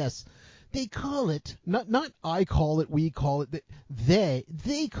 yes. They call it, not I call it, we call it,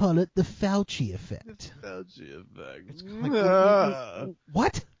 they call it the Fauci effect. The Fauci effect. Like,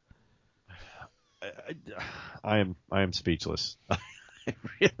 what? I am speechless. I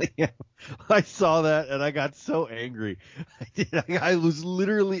really am. I saw that and I got so angry. I was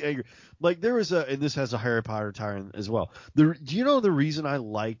literally angry. Like there was and this has a Harry Potter tie-in as well. Do you know the reason I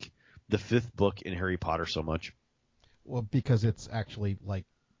like the 5th book in Harry Potter so much? Well, because it's actually like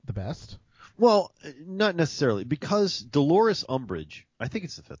the best. Well, not necessarily, because Dolores Umbridge, I think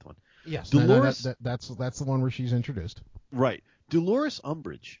it's the 5th one. Yes, Dolores, that's the one where she's introduced. Right. Dolores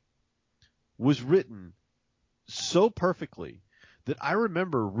Umbridge was written so perfectly that I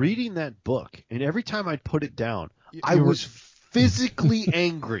remember reading that book, and every time I'd put it down, I was physically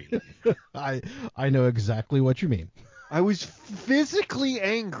angry. I know exactly what you mean. I was physically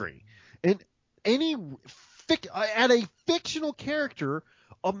angry, and at a fictional character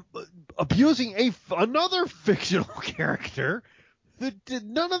abusing another fictional character.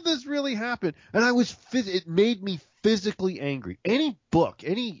 None of this really happened, and it made me physically angry. Any book,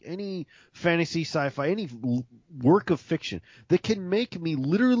 any fantasy, sci-fi, any work of fiction that can make me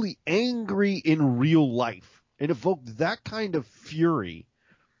literally angry in real life and evoke that kind of fury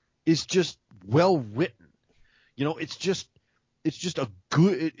is just well written. It's just it's just a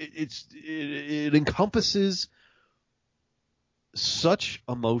good. It encompasses such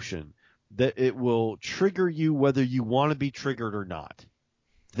emotion that it will trigger you whether you want to be triggered or not.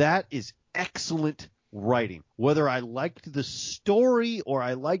 That is excellent writing. Whether I liked the story or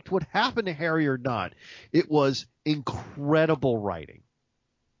I liked what happened to Harry or not, it was incredible writing.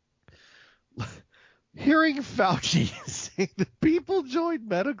 Hearing Fauci say that people joined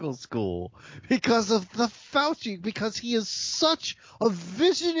medical school because of the Fauci, because he is such a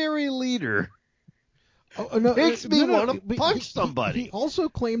visionary leader, makes me want to punch somebody. He also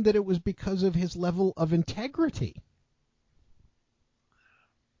claimed that it was because of his level of integrity.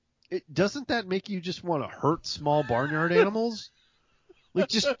 Doesn't that make you just want to hurt small barnyard animals? Like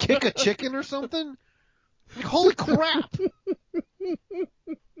just kick a chicken or something? Like, holy crap!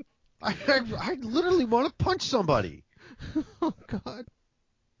 I literally want to punch somebody. Oh, God.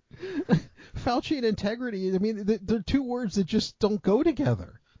 Fauci and integrity, I mean, they're two words that just don't go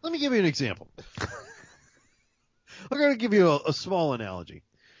together. Let me give you an example. I'm going to give you a small analogy.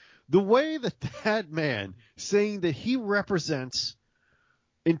 The way that man saying that he represents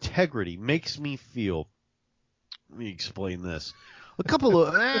integrity makes me feel. Let me explain this. A couple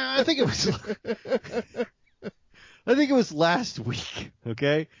of, I think it was last week.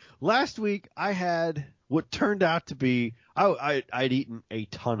 Okay, last week I had what turned out to be I'd eaten a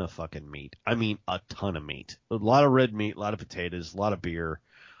ton of fucking meat. I mean, a ton of meat. A lot of red meat, a lot of potatoes, a lot of beer.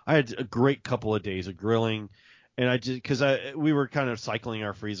 I had a great couple of days of grilling, and we were kind of cycling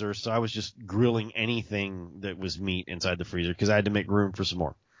our freezer, so I was just grilling anything that was meat inside the freezer because I had to make room for some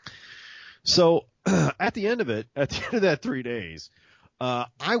more. So at the end of that 3 days,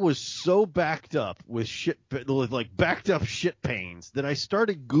 I was so backed up with backed up shit pains that I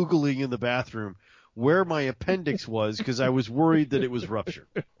started Googling in the bathroom where my appendix was because I was worried that it was ruptured.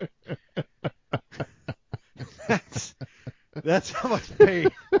 That's how much pain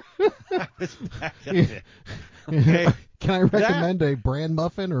I was backed up in. Okay? Can I recommend a bran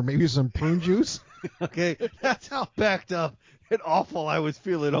muffin or maybe some prune juice? Okay, that's how backed up and awful I was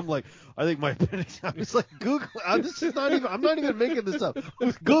feeling. I'm like, I think my appendix. I was like, Google. I'm not even making this up. I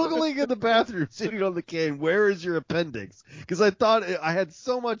was Googling in the bathroom, sitting on the cane. Where is your appendix? Because I thought I had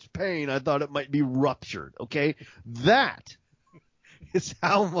so much pain. I thought it might be ruptured. Okay, that is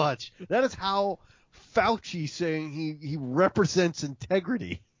how much. That is how Fauci saying he represents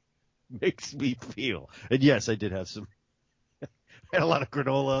integrity makes me feel. And yes, I did have some. I had a lot of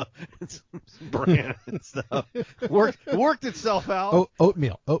granola and some bran and stuff. Worked itself out. Oh,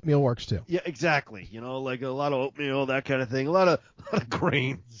 oatmeal. Oatmeal works too. Yeah, exactly. Like a lot of oatmeal, that kind of thing. A lot of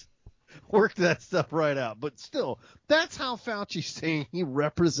grains. Worked that stuff right out. But still, that's how Fauci saying he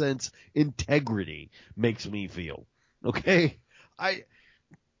represents integrity makes me feel. Okay?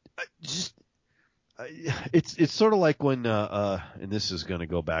 It's sort of like when and this is going to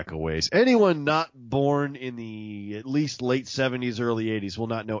go back a ways. Anyone not born in the at least late 70s, early 80s will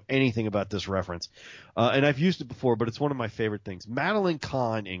not know anything about this reference. And I've used it before, but it's one of my favorite things. Madeline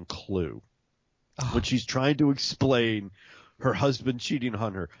Kahn in Clue, when she's trying to explain her husband cheating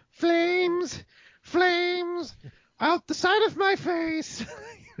on her. Flames, out the side of my face.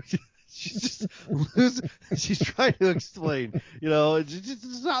 She's trying to explain,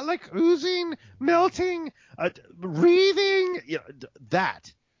 it's not like oozing, melting, breathing.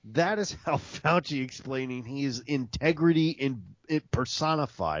 That is how Fauci explaining he is integrity in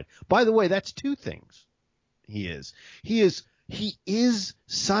personified. By the way, that's two things. He is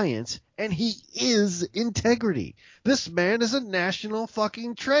science and he is integrity. This man is a national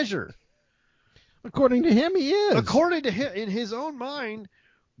fucking treasure. According to him, he is. According to him, in his own mind,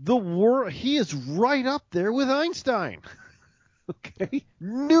 he is right up there with Einstein. Okay?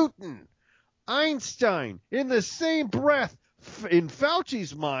 Newton, Einstein, in the same breath. In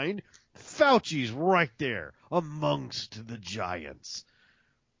Fauci's mind, Fauci's right there amongst the giants.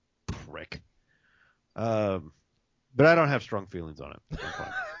 Prick. But I don't have strong feelings on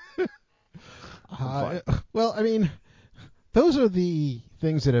it. I'm fine. Well, I mean, those are the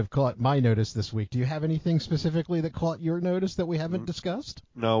things that have caught my notice this week. Do you have anything specifically that caught your notice that we haven't discussed?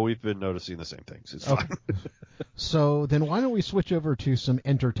 No, we've been noticing the same things. It's fine. So then why don't we switch over to some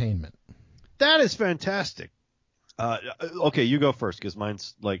entertainment? That is fantastic. Okay, you go first because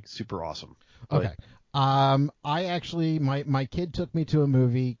mine's like super awesome. Okay. I actually, my kid took me to a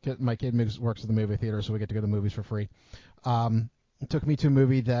movie. My kid works at the movie theater, so we get to go to the movies for free. Took me to a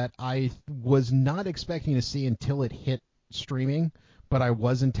movie that I was not expecting to see until it hit streaming, but I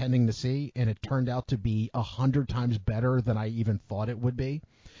was intending to see, and it turned out to be 100 times better than I even thought it would be,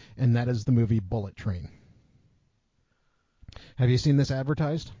 and that is the movie Bullet Train. Have you seen this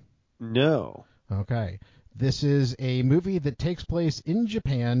advertised? No. Okay. This is a movie that takes place in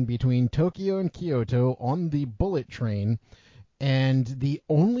Japan between Tokyo and Kyoto on the bullet train. And the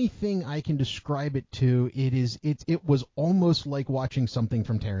only thing I can describe it to, it was almost like watching something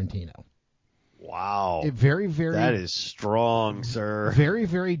from Tarantino. Wow. Very, very. That is strong, sir. Very,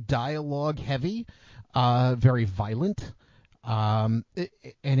 very dialogue heavy, very violent.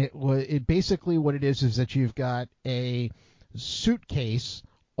 It basically what it is that you've got a suitcase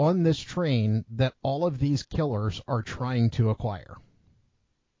on this train that all of these killers are trying to acquire.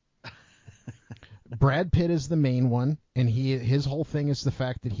 Brad Pitt is the main one, and his whole thing is the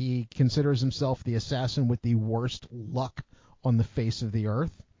fact that he considers himself the assassin with the worst luck on the face of the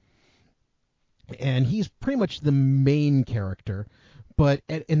earth. And he's pretty much the main character,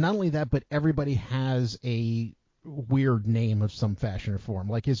 and not only that, but everybody has a weird name of some fashion or form.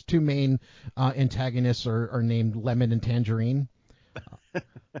 Like his two main antagonists are named Lemon and Tangerine.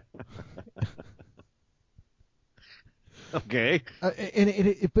 Okay.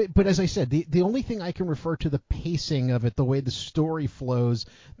 But as I said, the only thing I can refer to the pacing of it, the way the story flows,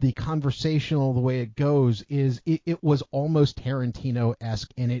 the conversational, the way it goes, is it was almost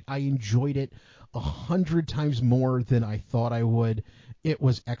Tarantino-esque, and I enjoyed it 100 times more than I thought I would. It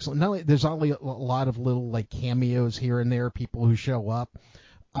was excellent. There's only a lot of little like cameos here and there, people who show up.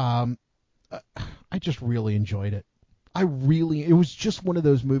 I just really enjoyed it. It was just one of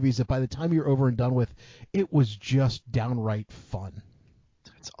those movies that by the time you're over and done with, it was just downright fun.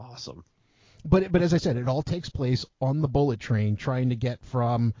 That's awesome. But as I said, it all takes place on the bullet train trying to get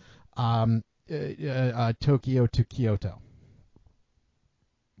from Tokyo to Kyoto.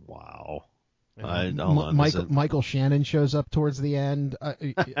 Wow. Michael Shannon shows up towards the end.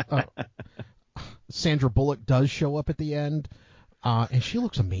 Sandra Bullock does show up at the end, and she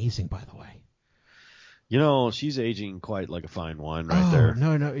looks amazing, by the way. You know, she's aging quite like a fine wine right there.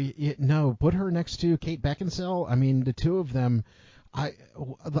 No. Put her next to Kate Beckinsale. I mean, the two of them. I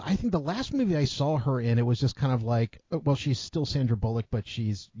think the last movie I saw her in, it was just kind of like, well, she's still Sandra Bullock, but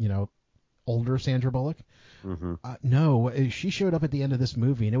she's, older Sandra Bullock. Mm-hmm. No, she showed up at the end of this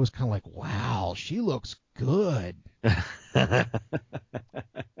movie, and it was kind of like, wow, she looks good.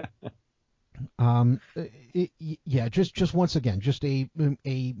 Just once again, just a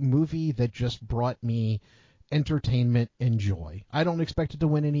movie that just brought me entertainment and joy. I don't expect it to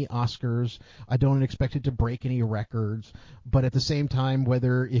win any Oscars. I don't expect it to break any records. But at the same time,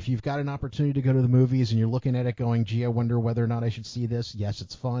 if you've got an opportunity to go to the movies and you're looking at it going, gee, I wonder whether or not I should see this. Yes,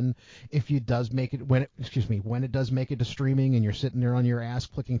 it's fun. If it does make it, when it does make it to streaming and you're sitting there on your ass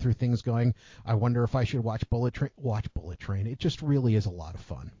clicking through things going, I wonder if I should watch Bullet Train. Watch Bullet Train. It just really is a lot of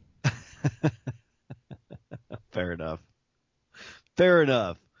fun. Fair enough.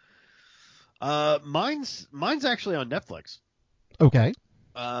 Mine's actually on Netflix. Okay.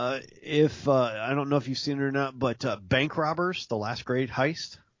 If I don't know if you've seen it or not, but Bank Robbers: The Last Great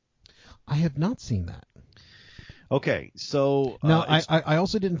Heist. I have not seen that. Okay, so no, I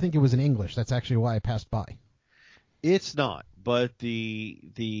also didn't think it was in English. That's actually why I passed by. It's not, but the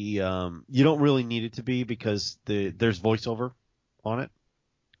you don't really need it to be because there's voiceover on it.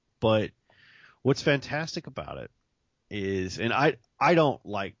 But what's fantastic about it is, and I don't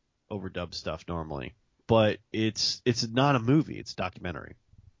like overdub stuff normally, but it's not a movie, it's a documentary.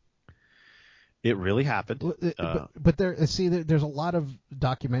 It really happened. But there's a lot of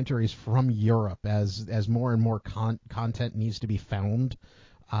documentaries from Europe as more and more content needs to be found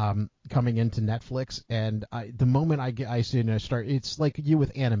coming into Netflix, and the moment I see it, start, it's like you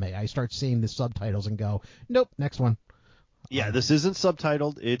with anime. I start seeing the subtitles and go, nope, next one. Yeah, this isn't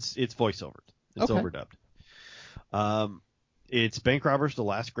subtitled. It's voiceovered. It's okay. Overdubbed. It's Bank Robbers: The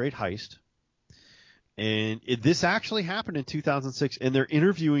Last Great Heist, and this actually happened in 2006. And they're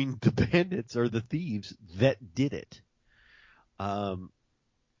interviewing the bandits or the thieves that did it.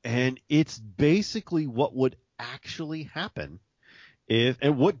 And it's basically what would actually happen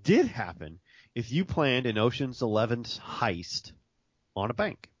and what did happen if you planned an Ocean's 11's heist on a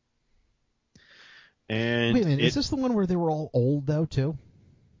bank. And wait a minute, is this the one where they were all old though too?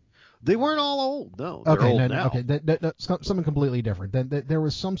 They weren't all old. No, they're old now. Okay, that's something completely different. There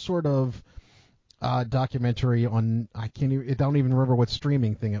was some sort of documentary on I don't even remember what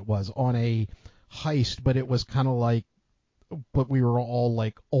streaming thing it was on a heist, but it was kind of like, but we were all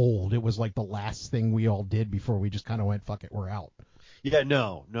like old. It was like the last thing we all did before we just kind of went, fuck it, we're out. Yeah,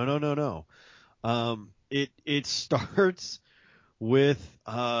 no. It starts with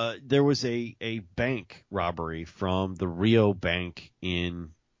there was a bank robbery from the Rio Bank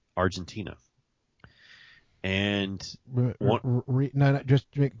in Argentina, and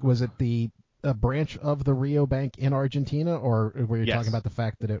was it a branch of the Rio Bank in Argentina, or were you yes. talking about the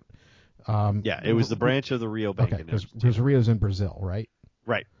fact that it? It was the branch of the Rio Bank. Okay, because Rio's in Brazil, right?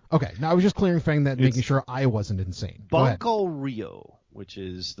 Right. Okay, now I was just clarifying that, making sure I wasn't insane. Banco Rio, which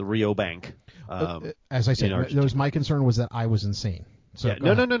is the Rio Bank. As I said, my concern was that I was insane. So yeah,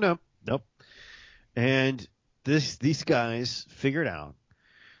 no. Nope. And these guys figured out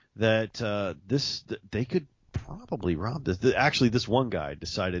that they could probably rob this. Actually, this one guy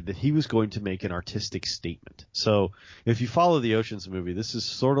decided that he was going to make an artistic statement. So if you follow the Ocean's movie, this is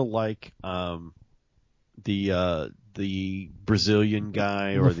sort of like the Brazilian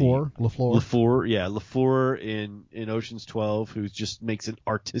guy or LaFleur in Ocean's 12, who just makes an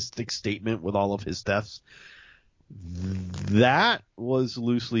artistic statement with all of his thefts. That was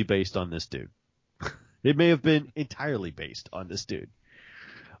loosely based on this dude. It may have been entirely based on this dude.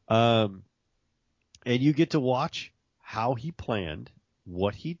 And you get to watch how he planned,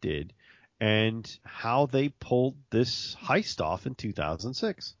 what he did, and how they pulled this heist off in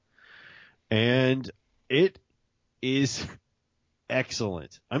 2006. And it is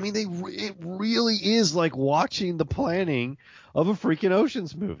excellent. I mean, it really is like watching the planning of a freaking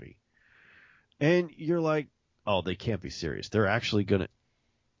Ocean's movie. And you're like, oh, they can't be serious. They're actually gonna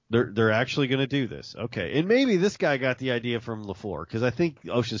do this. Okay. And maybe this guy got the idea from LaFleur, because I think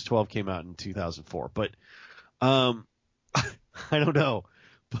Ocean's 12 came out in 2004. But I don't know.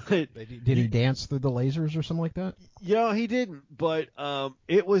 But did he dance through the lasers or something like that? Yeah, he didn't. But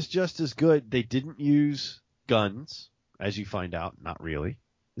it was just as good. They didn't use guns, as you find out. Not really.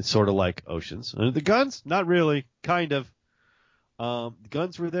 It's sort of like Ocean's. The guns, not really. Kind of. The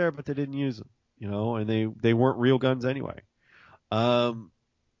guns were there, but they didn't use them. And they weren't real guns anyway.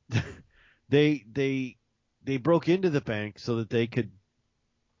 They broke into the bank so that they could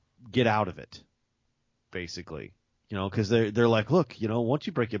get out of it, basically. Because they're like, look, once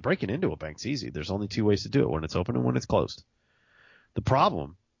you breaking into a bank's easy. There's only two ways to do it: when it's open and when it's closed. The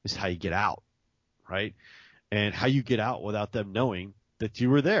problem is how you get out, right? And how you get out without them knowing that you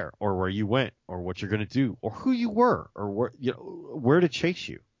were there, or where you went, or what you're going to do, or who you were, or where to chase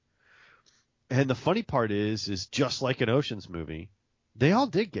you. And the funny part is just like an Ocean's movie, they all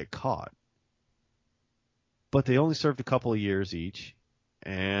did get caught, but they only served a couple of years each,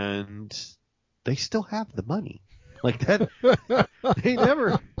 and they still have the money. Like that, they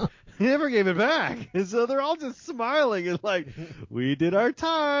never gave it back. And so they're all just smiling and like, we did our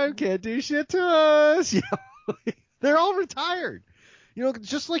time, can't do shit to us. They're all retired.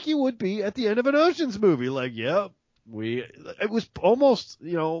 Just like you would be at the end of an Ocean's movie. Like, yep, it was almost,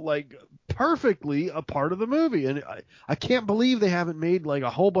 like perfectly a part of the movie. And I can't believe they haven't made like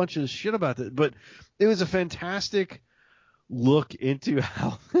a whole bunch of shit about it. But it was a fantastic look into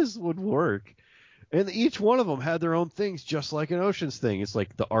how this would work. And each one of them had their own things, just like an Ocean's thing. It's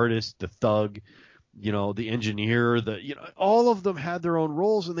like the artist, the thug, the engineer, all of them had their own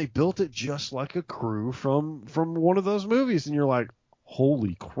roles, and they built it just like a crew from one of those movies. And you're like,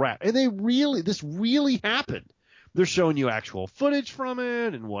 holy crap. And this really happened. They're showing you actual footage from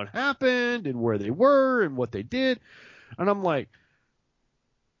it and what happened and where they were and what they did. And I'm like,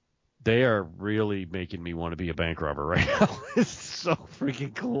 they are really making me want to be a bank robber right now. It's so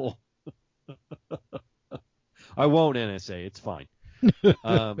freaking cool. I won't, NSA. It's fine.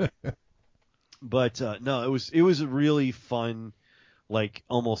 But no, it was a really fun, like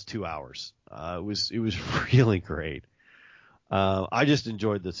almost 2 hours. It was really great. I just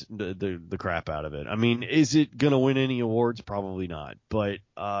enjoyed the crap out of it. I mean, is it gonna win any awards? Probably not. But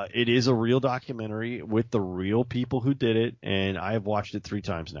it is a real documentary with the real people who did it, and I have watched it 3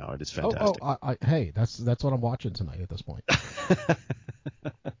 times now. It is fantastic. Hey, that's what I'm watching tonight at this point.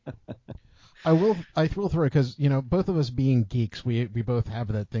 I will throw it because both of us being geeks, we both have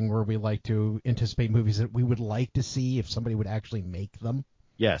that thing where we like to anticipate movies that we would like to see if somebody would actually make them.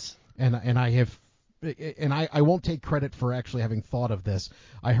 Yes. And I won't take credit for actually having thought of this.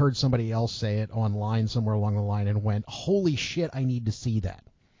 I heard somebody else say it online somewhere along the line and went, "Holy shit, I need to see that."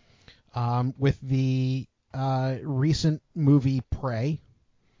 With the recent movie Prey.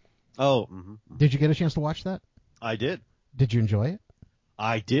 Oh. Mm-hmm. Did you get a chance to watch that? I did. Did you enjoy it?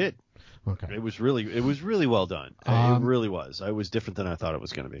 I did. Okay. It was really well done. It really was. It was different than I thought it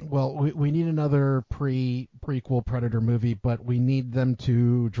was going to be. Well, we need another prequel Predator movie, but we need them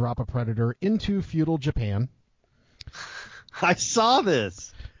to drop a Predator into feudal Japan. I saw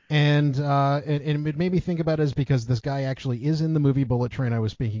this. And it made me think about it is because this guy actually is in the movie Bullet Train I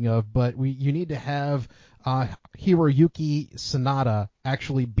was speaking of, but you need to have Hiroyuki Sanada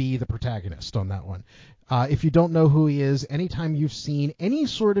actually be the protagonist on that one. If you don't know who he is, anytime you've seen any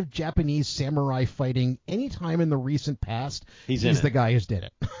sort of Japanese samurai fighting anytime in the recent past, he's the guy who did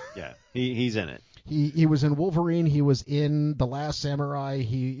it. Yeah, he's in it. He was in Wolverine. He was in The Last Samurai.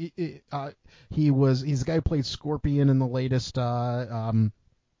 He's the guy who played Scorpion in the latest Mortal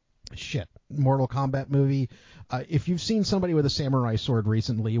Kombat movie. If you've seen somebody with a samurai sword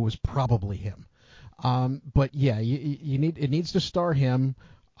recently, it was probably him. But yeah, it needs to star him.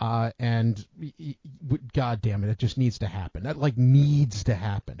 And God damn it just needs to happen. That needs to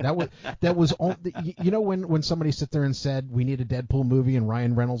happen. That was all, when somebody sit there and said we need a Deadpool movie and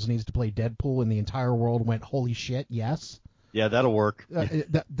Ryan Reynolds needs to play Deadpool and the entire world went holy shit, yes. Yeah, that'll work.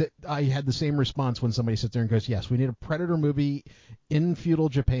 I had the same response when somebody sits there and goes, yes, we need a Predator movie in feudal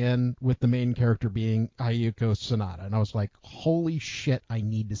Japan with the main character being Ayuko Sanada. And I was like, holy shit, I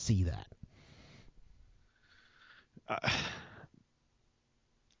need to see that.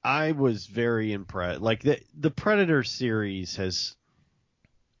 I was very impressed. Like the Predator series has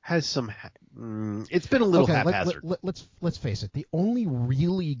some. It's been a little haphazard. Let's face it. The only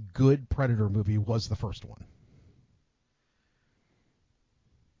really good Predator movie was the first one.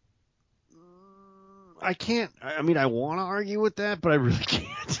 I can't. I mean, I want to argue with that, but I really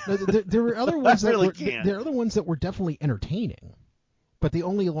can't. There were other ones I really can't. There are other ones that were definitely entertaining. But the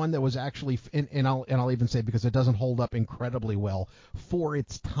only one that was actually, and I'll even say because it doesn't hold up incredibly well for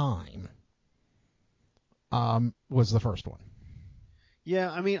its time, was the first one.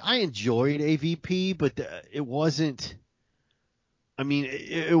 Yeah, I mean, I enjoyed AVP, but it wasn't. I mean,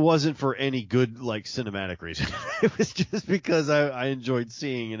 it wasn't for any good cinematic reason. It was just because I enjoyed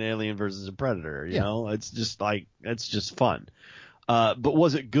seeing an alien versus a predator. You know, it's just fun. But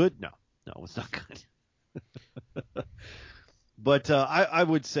was it good? No, it was not good. But I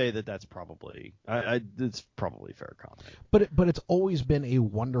would say that's probably it's probably fair comment. But it's always been a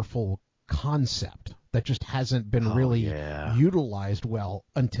wonderful concept that just hasn't been really utilized well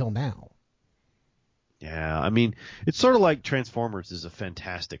until now. Yeah, I mean, it's sort of like Transformers is a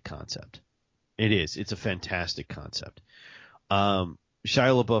fantastic concept. It is. It's a fantastic concept. Shia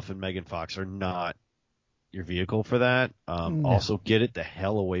LaBeouf and Megan Fox are not your vehicle for that. No. Also, get it the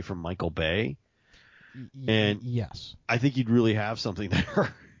hell away from Michael Bay. And yes, I think you'd really have something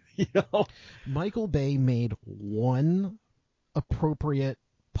there. Michael Bay made one appropriate,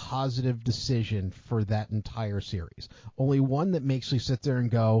 positive decision for that entire series. Only one that makes you sit there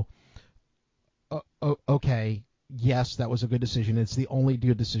and go, okay, yes, that was a good decision. It's the only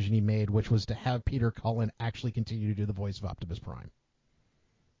good decision he made, which was to have Peter Cullen actually continue to do the voice of Optimus Prime.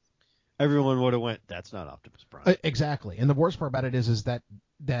 Everyone would have went, that's not Optimus Prime. Exactly. And the worst part about it is that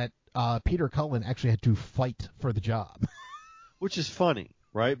Peter Cullen actually had to fight for the job. Which is funny,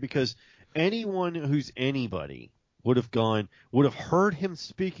 right? Because anyone who's anybody would have heard him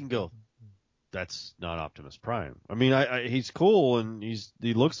speak and go, that's not Optimus Prime. I mean, he's cool and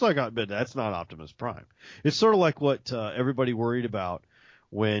he looks like, but that's not Optimus Prime. It's sort of like what everybody worried about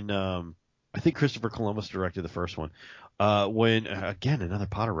when I think Christopher Columbus directed the first one. When again, another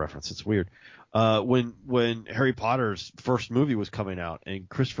Potter reference. It's weird. When Harry Potter's first movie was coming out, and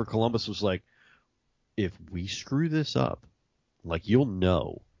Christopher Columbus was like, "If we screw this up, you'll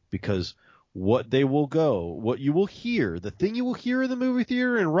know, because what you will hear, the thing you will hear in the movie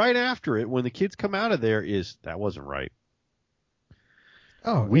theater, and right after it, when the kids come out of there, is that wasn't right.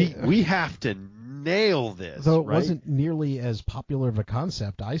 Oh, we have to nail this." Though it right? wasn't nearly as popular of a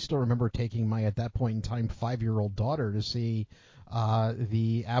concept, I still remember taking my, at that point in time, 5-year-old daughter to see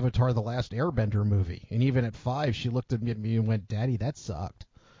the Avatar: The Last Airbender movie. And even at 5, she looked at me and went, "Daddy, that sucked."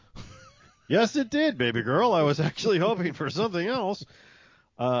 Yes, it did, baby girl. I was actually hoping for something else.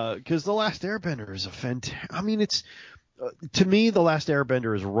 Because The Last Airbender is a fantastic... I mean, it's... to me, The Last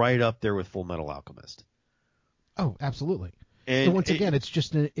Airbender is right up there with Full Metal Alchemist. Oh, absolutely. And once again, it's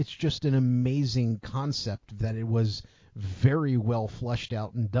just an amazing concept that it was very well fleshed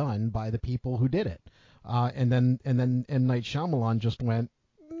out and done by the people who did it. And then M. Night Shyamalan just went,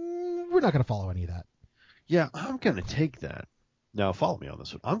 we're not going to follow any of that. Yeah, I'm going to take that. Now, follow me on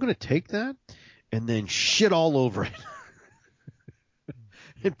this one. I'm going to take that and then shit all over it.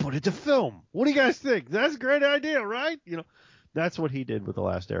 And put it to film. What do you guys think? That's a great idea, right? That's what he did with The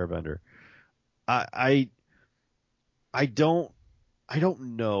Last Airbender. I don't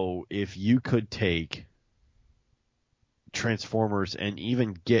know if you could take Transformers and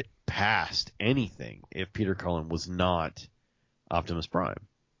even get past anything if Peter Cullen was not Optimus Prime.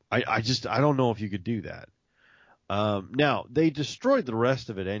 I don't know if you could do that. Now, they destroyed the rest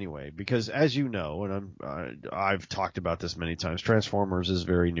of it anyway, because as you know, and I've talked about this many times, Transformers is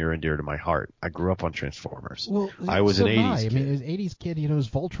very near and dear to my heart. I grew up on Transformers. Well, I was an 80s kid. I mean, as an 80s kid, it was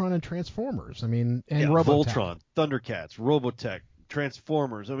Voltron and Transformers. I mean, and Robotech. Voltron, Thundercats, Robotech,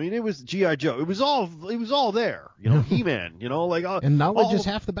 Transformers. I mean, it was G.I. Joe. It was all there. He-Man, and knowledge is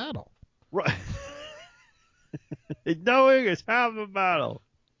half the battle. Right. Knowing is half the battle.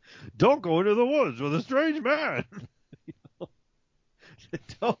 Don't go into the woods with a strange man.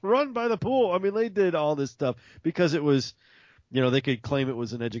 Don't run by the pool. I mean, they did all this stuff because it was, they could claim it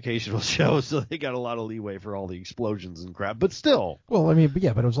was an educational show, so they got a lot of leeway for all the explosions and crap. But still. Well, I mean, but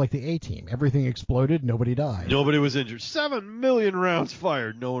it was like the A-Team. Everything exploded. Nobody died. Nobody was injured. 7 million rounds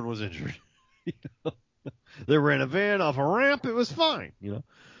fired. No one was injured. They ran a van off a ramp. It was fine,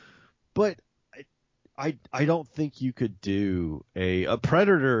 But I don't think you could do a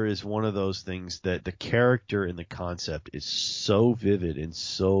Predator is one of those things that the character and the concept is so vivid and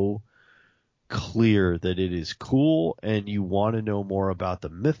so clear that it is cool, and you want to know more about the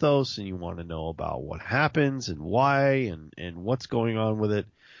mythos, and you want to know about what happens and why and what's going on with it.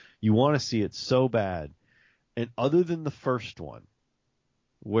 You want to see it so bad. And other than the first one,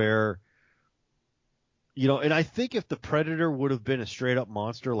 where and I think if the Predator would have been a straight up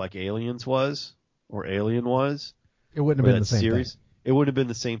monster like Aliens was, or Alien was, it wouldn't have been the same series, thing. It would have been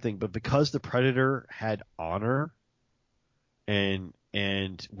the same thing. But because the Predator had honor and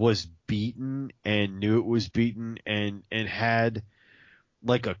was beaten and knew it was beaten and had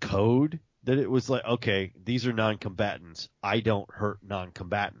like a code that it was like, okay, these are non-combatants. I don't hurt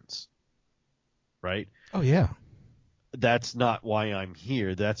non-combatants. Right? Oh, yeah. That's not why I'm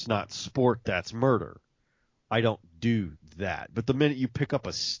here. That's not sport. That's murder. I don't do that. But the minute you pick up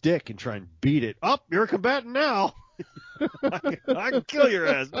a stick and try and beat it, you're a combatant now. I can kill your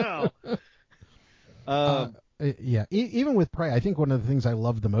ass now. Yeah, even with Prey, I think one of the things I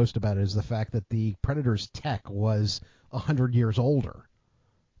loved the most about it is the fact that the Predator's tech was 100 years older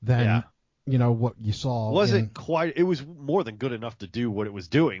than what you saw. It was more than good enough to do what it was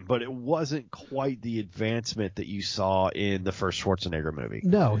doing, but it wasn't quite the advancement that you saw in the first Schwarzenegger movie.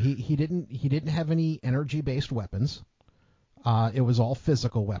 No, he didn't have any energy-based weapons. It was all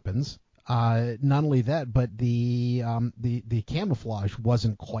physical weapons. Not only that, but the camouflage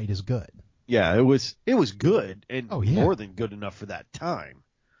wasn't quite as good. Yeah, it was good and more than good enough for that time.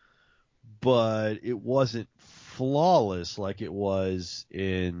 But it wasn't flawless like it was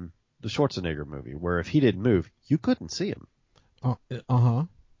in the Schwarzenegger movie, where if he didn't move, you couldn't see him.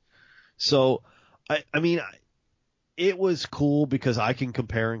 So, I mean, it was cool because I can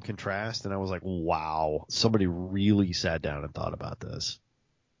compare and contrast, and I was like, wow, somebody really sat down and thought about this.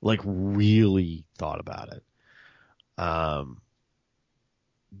 Like, really thought about it.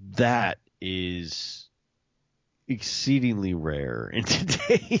 That is exceedingly rare in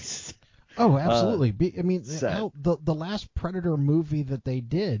today's. Oh, absolutely. I mean, hell, the last Predator movie that they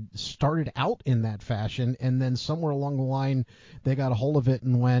did started out in that fashion, and then somewhere along the line they got a hold of it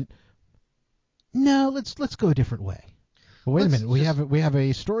and went, no, let's go a different way. Well, wait a minute. We have a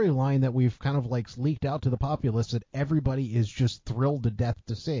storyline that we've kind of like leaked out to the populace that everybody is just thrilled to death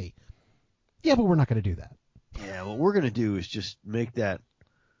to see. Yeah, but we're not going to do that. Yeah, what we're going to do is just make that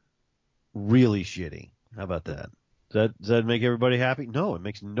really shitty. How about that? Does that make everybody happy? No, it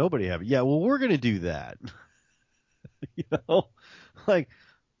makes nobody happy. Yeah, well, we're going to do that. Like,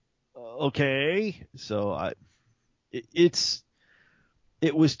 okay. So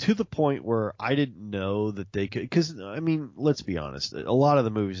it was to the point where I didn't know that they could, because, I mean, let's be honest. A lot of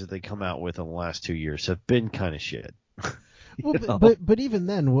the movies that they come out with in the last 2 years have been kind of shit. Well, but even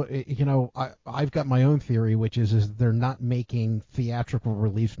then, I've got my own theory, which is they're not making theatrical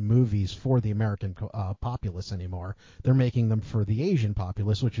release movies for the American populace anymore. They're making them for the Asian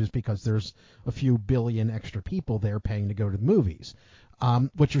populace, which is because there's a few billion extra people there paying to go to the movies.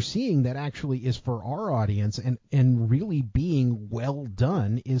 What you're seeing that actually is for our audience and really being well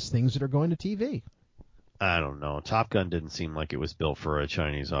done is things that are going to TV. I don't know. Top Gun didn't seem like it was built for a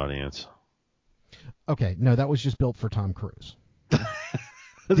Chinese audience. Okay, no, that was just built for Tom Cruise.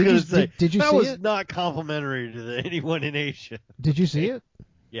 Did you see it? That was not complimentary to anyone in Asia. Did you see it?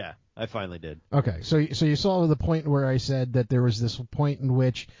 Yeah, I finally did. Okay, so you saw the point where I said that there was this point in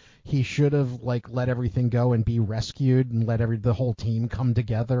which he should have let everything go and be rescued and let the whole team come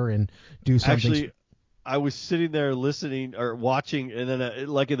together and do something. Actually, I was sitting there listening or watching, and then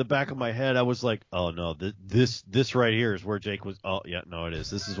in the back of my head, I was like, "Oh no, this right here is where Jake was." Oh yeah, no, it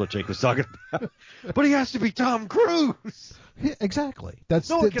is. This is what Jake was talking about. But he has to be Tom Cruise. Yeah, exactly. That's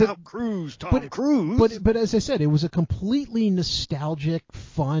no one can out-Cruise Tom Cruise. But as I said, it was a completely nostalgic,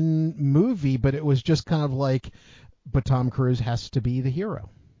 fun movie. But it was just kind of like, but Tom Cruise has to be the hero.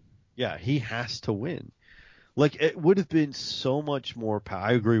 Yeah, he has to win. Like, it would have been so much more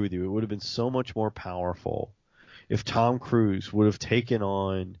I agree with you. It would have been so much more powerful if Tom Cruise would have taken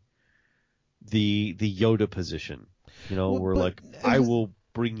on the Yoda position. I will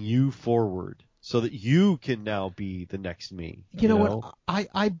bring you forward so that you can now be the next me. You know what?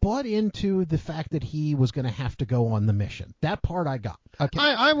 I bought into the fact that he was going to have to go on the mission. That part I got. Okay.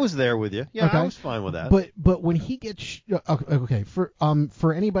 I was there with you. Yeah, okay. I was fine with that. But when he gets okay,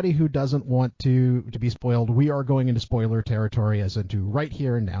 for anybody who doesn't want to be spoiled, we are going into spoiler territory as into right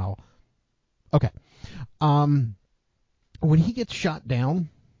here and now. Okay. When he gets shot down,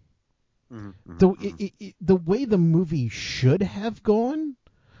 the way the movie should have gone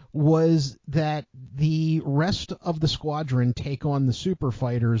was that the rest of the squadron take on the super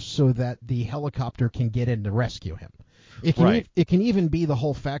fighters so that the helicopter can get in to rescue him. It can even be the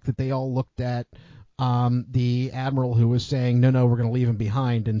whole fact that they all looked at the admiral who was saying, no, we're going to leave him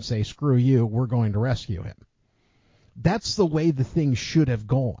behind, and say, screw you, we're going to rescue him. That's the way the thing should have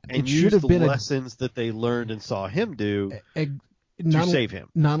gone. And it should have been lessons that they learned and saw him do to save him.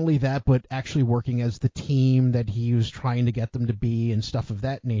 Not only that, but actually working as the team that he was trying to get them to be and stuff of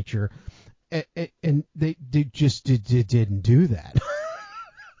that nature. And they just didn't do that.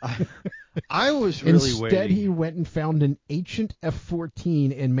 I was really Instead, waiting. he went and found an ancient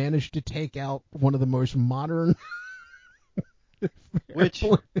F-14 and managed to take out one of the most modern... Which,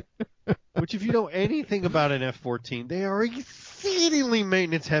 if you know anything about an F-14, they are exceedingly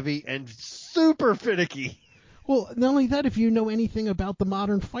maintenance heavy and super finicky. Well, not only that, if you know anything about the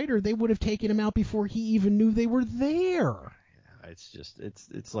modern fighter, they would have taken him out before he even knew they were there. Yeah, it's just,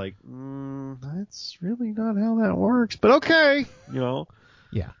 it's like, that's really not how that works. But okay,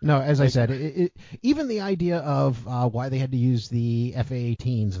 Yeah. No, as I said, even the idea of why they had to use the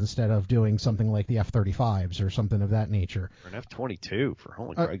F-18s instead of doing something like the F-35s or something of that nature. Or an F-22, for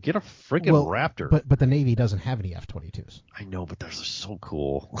holy crap. Get a freaking Raptor. But the Navy doesn't have any F-22s. I know, but they're so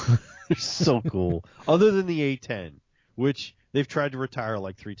cool. They're so cool. Other than the A-10, which they've tried to retire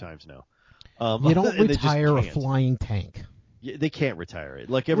like 3 times now. You don't retire a flying tank. Yeah, they can't retire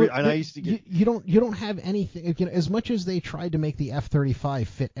it. Like I used to get. You don't have anything. As much as they tried to make the F-35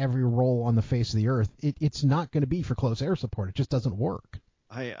 fit every role on the face of the earth, it's not going to be for close air support. It just doesn't work.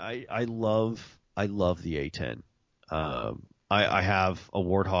 I love the A-10. I have a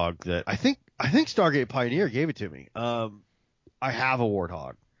Warthog that I think Stargate Pioneer gave it to me. I have a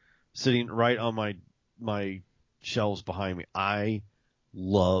Warthog sitting right on my shelves behind me. I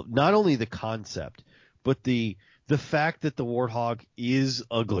love not only the concept, but the fact that the Warthog is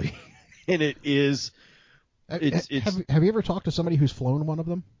ugly, and it is. Have you ever talked to somebody who's flown one of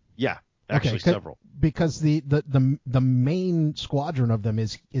them? Yeah, actually several. Because the main squadron of them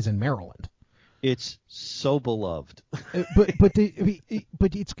is in Maryland. It's so beloved. but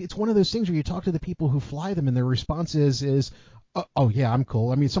it's one of those things where you talk to the people who fly them, and their response is oh yeah, I'm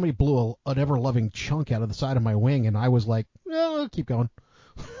cool. I mean, somebody blew an ever-loving chunk out of the side of my wing, and I was like, well, keep going.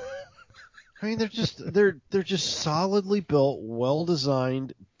 I mean, they're just solidly built, well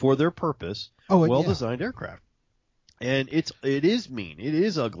designed for their purpose, designed aircraft. And it is mean, it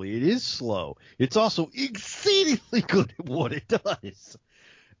is ugly, it is slow. It's also exceedingly good at what it does.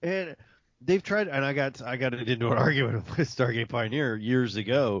 And they've tried, and I got it into an argument with Stargate Pioneer years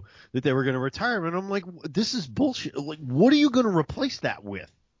ago that they were going to retire them, and I'm like, this is bullshit. Like, what are you going to replace that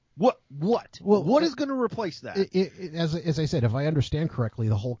with? What? Well, what is going to replace that? As I said, if I understand correctly,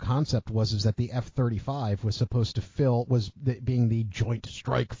 the whole concept was that the F-35 was supposed to being the Joint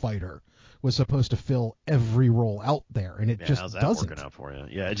Strike Fighter, was supposed to fill every role out there, and it just how's that doesn't. Working out for you?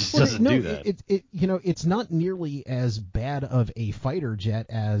 Yeah, it just doesn't do that. It's not nearly as bad of a fighter jet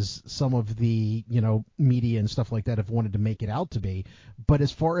as some of the media and stuff like that have wanted to make it out to be. But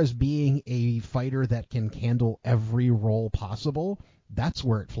as far as being a fighter that can handle every role possible, that's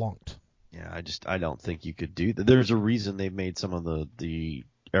where it flunked. Yeah, I don't think you could do that. There's a reason they've made some of the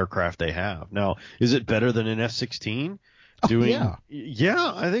aircraft they have. Now, is it better than an F-16?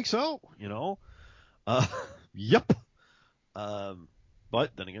 Yeah, I think so. Yep. But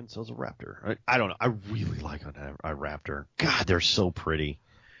then again, so's a Raptor. I don't know. I really like a Raptor. God, they're so pretty.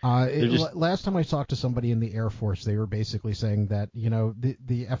 Last time I talked to somebody in the Air Force, they were basically saying that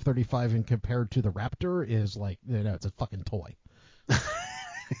the F-35 in compared to the Raptor is like it's a fucking toy.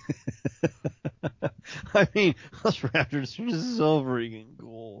 I mean, those Raptors are just so freaking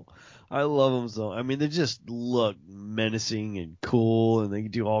cool. I love them so. I mean, they just look menacing and cool, and they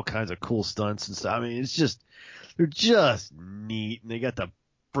do all kinds of cool stunts and stuff. I mean, they're just neat, and they got the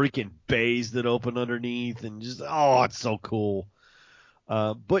freaking bays that open underneath, and it's so cool.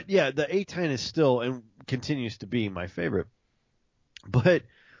 But yeah, the A-10 is still and continues to be my favorite. But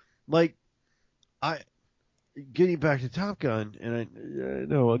getting back to Top Gun, and I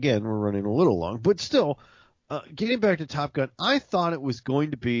know, again, we're running a little long, but still, getting back to Top Gun, I thought it was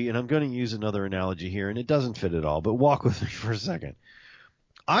going to be, and I'm going to use another analogy here, and it doesn't fit at all, but walk with me for a second.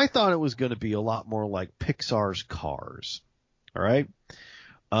 I thought it was going to be a lot more like Pixar's Cars. All right.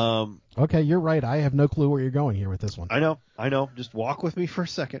 Okay, you're right. I have no clue where you're going here with this one. I know. Just walk with me for a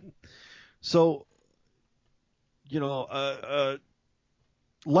second. So,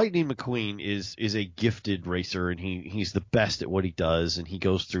 Lightning McQueen is a gifted racer, and he's the best at what he does, and he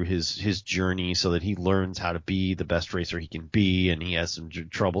goes through his journey so that he learns how to be the best racer he can be, and he has some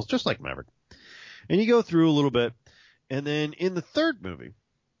troubles, just like Maverick. And you go through a little bit, and then in the third movie,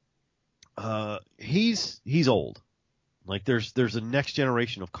 he's old. Like there's a next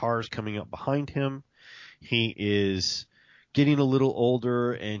generation of cars coming up behind him. He is getting a little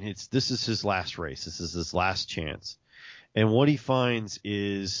older, and this is his last race. This is his last chance. And what he finds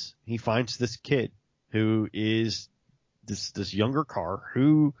is he finds this kid who is this younger car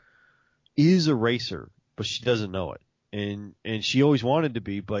who is a racer, but she doesn't know it. And she always wanted to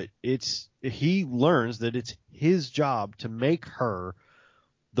be, but he learns that it's his job to make her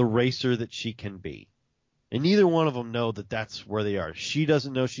the racer that she can be. And neither one of them know that that's where they are. She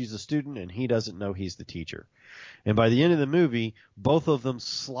doesn't know she's a student, and he doesn't know he's the teacher. And by the end of the movie, both of them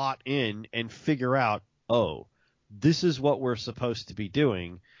slot in and figure out, oh, this is what we're supposed to be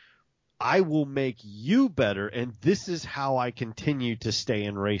doing. I will make you better, and this is how I continue to stay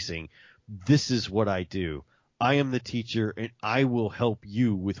in racing. This is what I do. I am the teacher, and I will help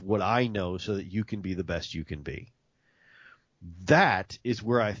you with what I know so that you can be the best you can be. That is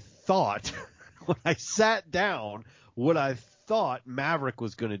where I thought, when I sat down, what I thought Maverick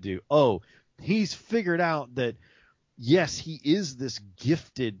was going to do. Oh, he's figured out that, yes, he is this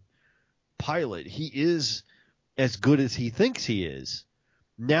gifted pilot. He is as good as he thinks he is.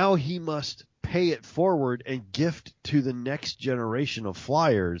 Now he must pay it forward and gift to the next generation of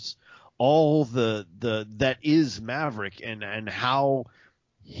flyers all the that is Maverick and how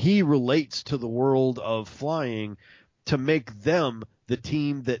he relates to the world of flying to make them the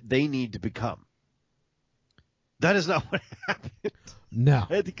team that they need to become. That is not what happened. No.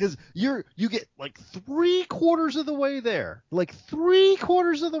 Because you get like 3/4 of the way there. Like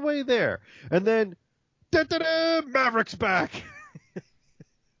 3/4 of the way there. And then Maverick's back.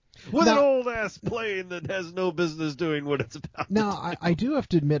 With an old-ass plane that has no business doing what it's about. Now, I do have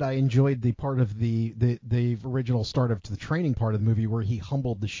to admit I enjoyed the part of the original start of the training part of the movie where he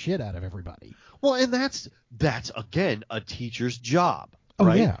humbled the shit out of everybody. Well, and that's again, a teacher's job, Oh,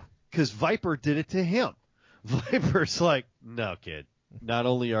 right? yeah. Because Viper did it to him. Viper's like, no, kid. Not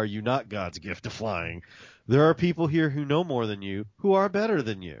only are you not God's gift to flying, there are people here who know more than you, who are better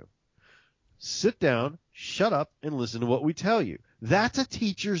than you. Sit down, shut up, and listen to what we tell you. That's a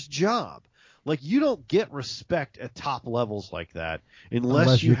teacher's job. Like, you don't get respect at top levels like that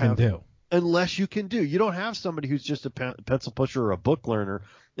unless you can do. Unless you can do. You don't have somebody who's just a pencil pusher or a book learner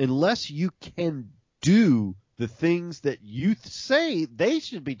unless you can do the things that you say they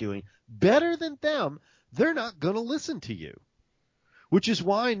should be doing better than them. They're not going to listen to you. Which is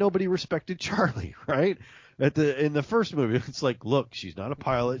why nobody respected Charlie, right? In the first movie, it's like, look, she's not a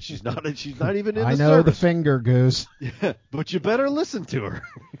pilot. She's not even in the service. I know the finger, Goose. Yeah, but you better listen to her.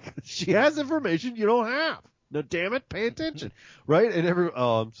 She has information you don't have. No, damn it, pay attention, right? And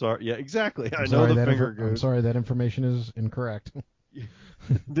I'm sorry. Yeah, exactly. I know the finger, Goose. I'm sorry, that information is incorrect.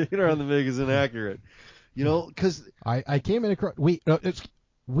 Data on the MiG is inaccurate. Because I came in across.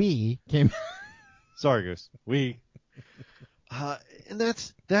 We came. Sorry, Goose. And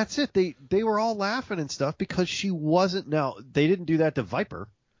that's it. They were all laughing and stuff because she wasn't. Now, they didn't do that to Viper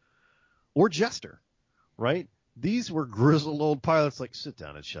or Jester, right? These were grizzled old pilots like, sit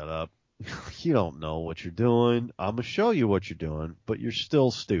down and shut up. You don't know what you're doing. I'm going to show you what you're doing, but you're still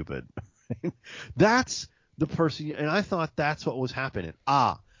stupid. That's the person. And I thought that's what was happening.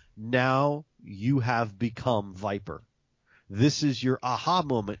 Now you have become Viper. This is your aha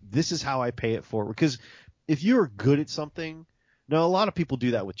moment. This is how I pay it forward. Because if you're good at something, now a lot of people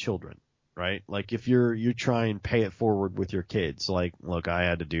do that with children, right? Like if you try and pay it forward with your kids, like, look, I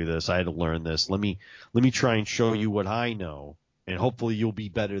had to do this, I had to learn this. Let me try and show you what I know, and hopefully you'll be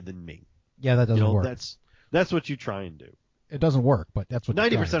better than me. Yeah, that doesn't work. That's what you try and do. It doesn't work, but that's what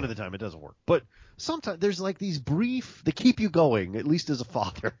 90% of the time it doesn't work. But sometimes there's like these brief, they keep you going, at least as a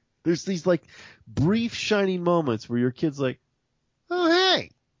father. There's these like brief shining moments where your kid's like, oh,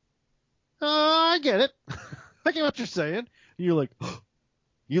 hey, I get it. I get what you're saying. And you're like,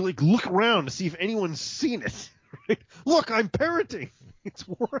 you like look around to see if anyone's seen it. Right? Look, I'm parenting. It's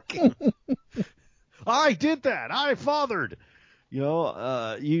working. I did that. I fathered. You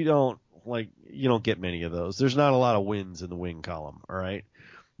don't get many of those. There's not a lot of wins in the win column. All right.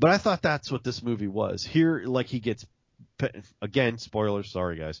 But I thought that's what this movie was. Here, like he gets, again, spoilers.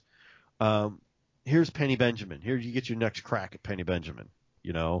 Sorry, guys. Here's Penny Benjamin. Here you get your next crack at Penny Benjamin.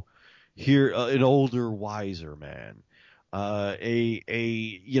 you know. Here, an older, wiser man.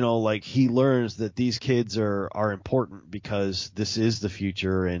 Like he learns that these kids are important because this is the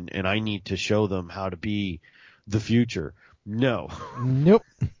future, and I need to show them how to be the future. No. Nope.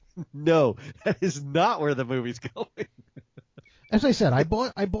 No, that is not where the movie's going. As I said, I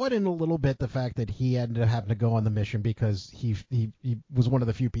bought in a little bit the fact that he ended up having to go on the mission because he was one of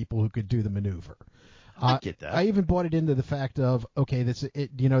the few people who could do the maneuver. I get that. I even bought it into the fact of, okay,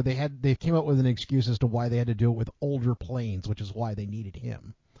 they came up with an excuse as to why they had to do it with older planes, which is why they needed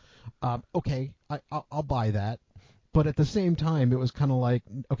him. Okay, I'll buy that. But at the same time, it was kind of like,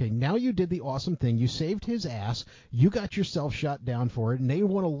 okay, now you did the awesome thing. You saved his ass. You got yourself shot down for it, and they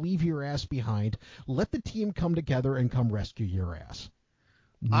want to leave your ass behind. Let the team come together and come rescue your ass.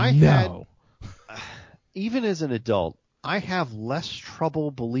 Even as an adult, I have less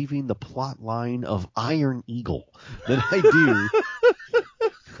trouble believing the plot line of Iron Eagle than I do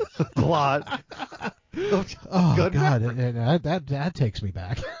the plot of God, that takes me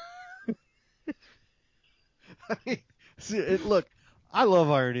back. I mean, look, I love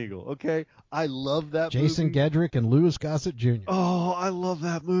Iron Eagle, okay? I love that Jason movie. Gedrick and Louis Gossett Jr. Oh, I love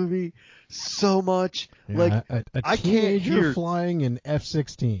that movie so much. Yeah, like a teenager flying an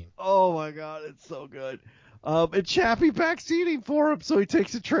F-16. Oh my God, it's so good. And Chappie backseating for him, so he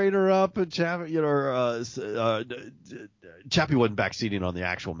takes a trainer up, and Chappie, Chappie wasn't backseating on the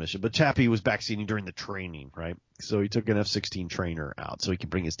actual mission, but Chappie was backseating during the training, right? So he took an F-16 trainer out so he could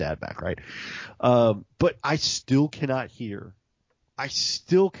bring his dad back, right? But I still cannot hear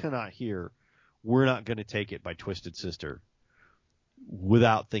 "We're Not Gonna Take It" by Twisted Sister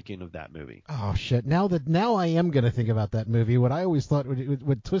without thinking of that movie. Oh shit! Now I am gonna think about that movie. What I always thought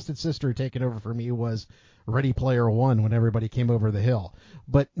with Twisted Sister had taken over for me was Ready Player One when everybody came over the hill.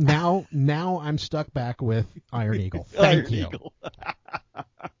 But now I'm stuck back with Iron Eagle. Thank you. Eagle.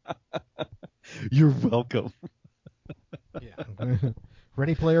 You're welcome. Yeah.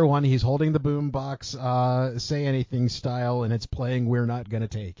 Ready Player One. He's holding the boombox, Say Anything style, and it's playing "We're Not Gonna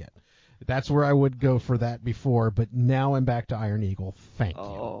Take It." That's where I would go for that before, but now I'm back to Iron Eagle. Thank you.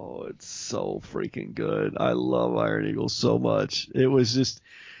 Oh, it's so freaking good. I love Iron Eagle so much. It was just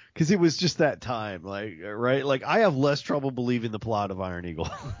because it was just that time, like, right? Like, I have less trouble believing the plot of Iron Eagle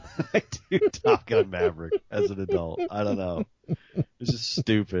than I do Top Gun Maverick as an adult. I don't know. It's just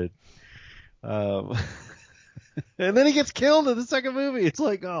stupid. And then he gets killed in the second movie. It's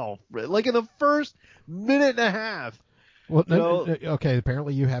like, oh, like in the first minute and a half. Well, okay,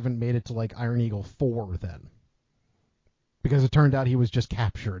 apparently you haven't made it to like Iron Eagle 4 then. Because it turned out he was just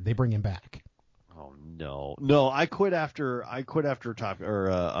captured. They bring him back. Oh no, I quit after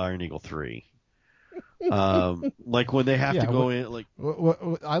Iron Eagle 3. Like when they have to go in, like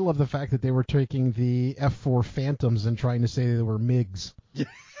I love the fact that they were taking the F4 Phantoms and trying to say they were MiGs.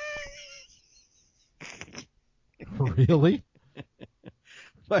 Really?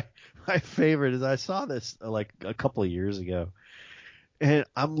 My favorite is I saw this like a couple of years ago, and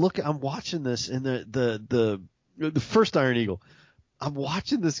I'm watching this in the first Iron Eagle. I'm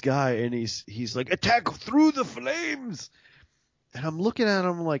watching this guy, and he's like, attack through the flames, and I'm looking at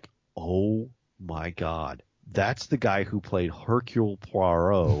him like, oh my God, that's the guy who played Hercule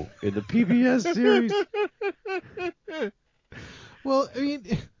Poirot in the PBS series. Well, I mean,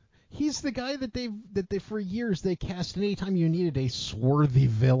 he's the guy that they for years they cast anytime you needed a swarthy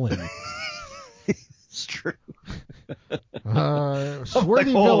villain. It's true.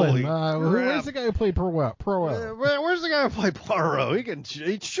 Swarthy villain. Where's the guy who played Poirot? Where's the guy who played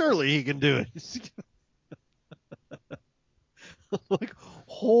Poirot? Surely he can do it. Like,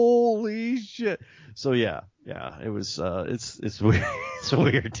 holy shit. So yeah, it was it's weird. It's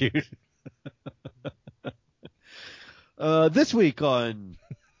weird, dude. This week on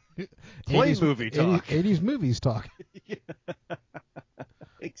Play Movie Talk. 80s movies talk. Yeah.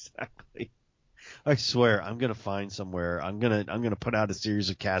 Exactly. I swear, I'm gonna find somewhere. I'm gonna put out a series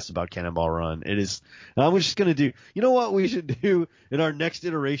of casts about Cannonball Run. It is. I'm just gonna do. You know what we should do in our next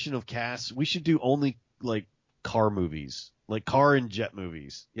iteration of casts? We should do only like car movies, like car and jet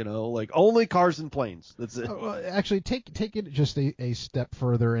movies. You know, like only cars and planes. That's it. Well, actually, take it just a step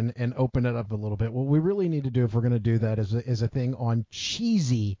further and open it up a little bit. What we really need to do if we're gonna do that is a thing on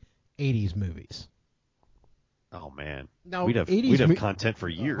cheesy 80s movies. Oh man, now, we'd have content for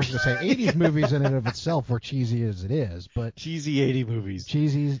years. I was gonna say 80s movies in and of itself were cheesy as it is, but cheesy 80 movies,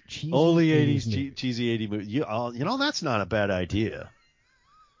 cheesy only 80s cheesy 80 movies. You know that's not a bad idea.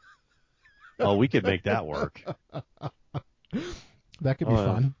 Oh, we could make that work. That could be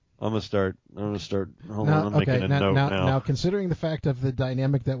fun. I'm gonna start. Hold on, I'm making a note now. Now, considering the fact of the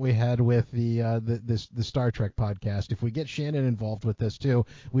dynamic that we had with the Star Trek podcast, if we get Shannon involved with this too,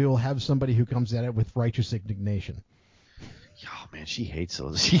 we will have somebody who comes at it with righteous indignation. Oh man, she hates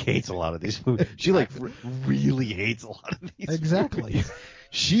those. She hates a lot of these movies. She really hates a lot of these. Exactly. Movies.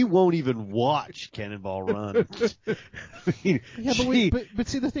 She won't even watch Cannonball Run. But see,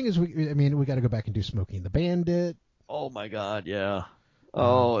 the thing is, we got to go back and do Smokey and the Bandit. Oh my God, yeah.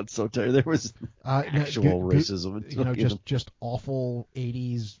 Oh, it's so terrible. There was actual racism. Just awful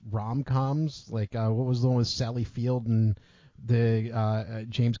 '80s rom-coms. Like what was the one with Sally Field and the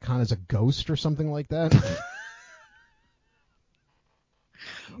James Caan as a ghost or something like that?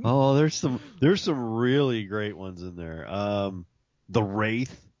 Oh, there's some really great ones in there. The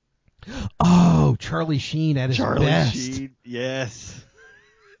Wraith. Oh, Charlie Sheen at his best. Charlie Sheen, yes.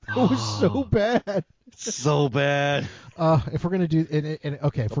 It was so bad. So bad. If we're gonna do if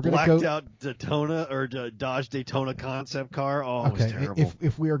we're gonna go blacked out Daytona or Dodge Daytona concept car, it was terrible.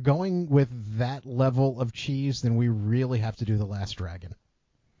 If we are going with that level of cheese, then we really have to do The Last Dragon.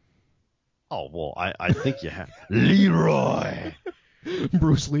 Oh well, I think you have Leroy.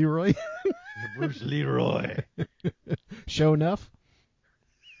 Bruce Leroy. Bruce Leroy. Show enough.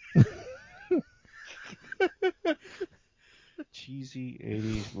 Cheesy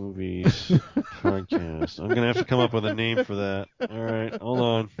 80s movies podcast. I'm going to have to come up with a name for that. All right, hold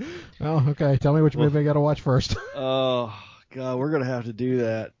on. Oh, okay. Tell me which movie I got to watch first. Oh, God, we're going to have to do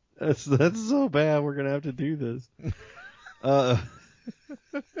that. That's so bad. We're going to have to do this.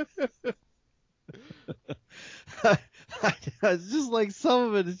 It's just like some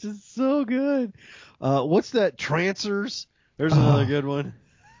of it is just so good. What's that? Trancers? There's another good one.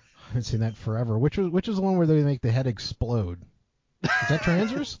 I haven't seen that forever. Which was the one where they make the head explode? Is that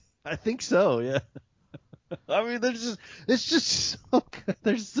Trancers? I think so. Yeah. I mean, it's just so good.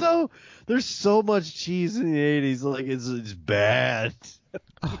 There's so much cheese in the 80s. Like it's bad.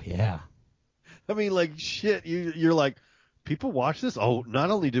 Oh yeah. I mean, like shit. You're like, people watch this? Oh, not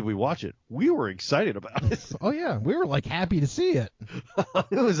only did we watch it, we were excited about it. Oh yeah, we were like happy to see it.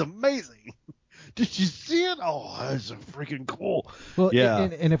 It was amazing. Did you see it? Oh, that's freaking cool. Well, yeah.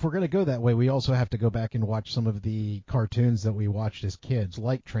 And if we're going to go that way, we also have to go back and watch some of the cartoons that we watched as kids,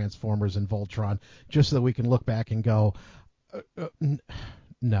 like Transformers and Voltron, just so that we can look back and go,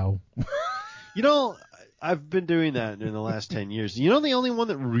 no. You know, I've been doing that in the last 10 years. You know the only one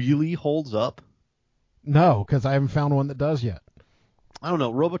that really holds up? No, because I haven't found one that does yet. I don't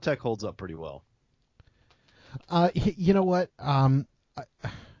know. Robotech holds up pretty well. You know what?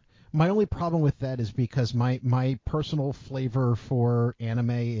 My only problem with that is because my personal flavor for anime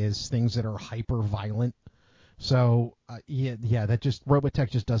is things that are hyper violent. So that just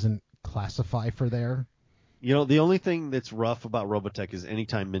Robotech just doesn't classify for there. You know, the only thing that's rough about Robotech is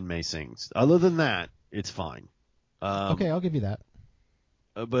anytime Min-Mei sings. Other than that, it's fine. Okay, I'll give you that.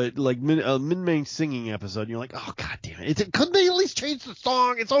 But like Min-Mei singing episode, you're like, oh god damn it! Couldn't they at least change the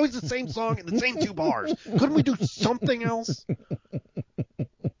song? It's always the same song and the same two bars. Couldn't we do something else?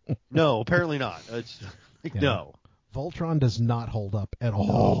 No, apparently not. It's like, no. Voltron does not hold up at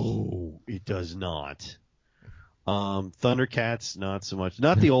all. No, it does not. Thundercats, not so much.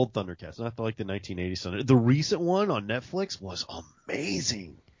 Not the old Thundercats, not like the 1980s Thunder. The recent one on Netflix was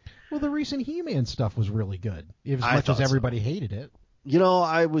amazing. Well, the recent He-Man stuff was really good, as much as everybody hated it. You know,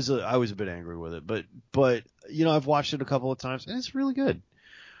 I was a bit angry with it, but you know, I've watched it a couple of times and it's really good.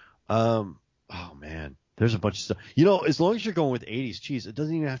 Oh man. There's a bunch of stuff. You know, as long as you're going with 80s cheese, it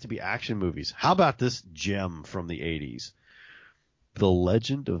doesn't even have to be action movies. How about this gem from the 80s? The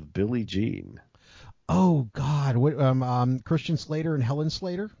Legend of Billie Jean. Oh, God. What, Christian Slater and Helen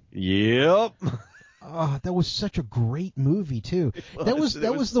Slater? Yep. Oh, that was such a great movie, too. That was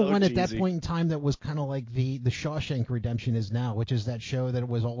the so one cheesy. At that point in time that was kind of like the Shawshank Redemption is now, which is that show that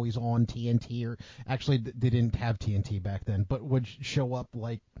was always on TNT. Or actually, they didn't have TNT back then, but would show up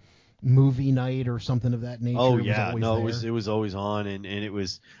like movie night or something of that nature. Oh yeah, it was always on, and it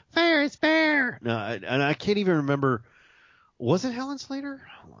was fair. It's fair. No, and I can't even remember. Was it Helen Slater?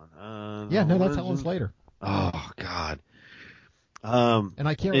 Hold on. That's Helen Slater. Oh God. And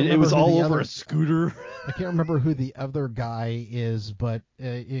I can't remember. It was all over a scooter. I can't remember who the other guy is, but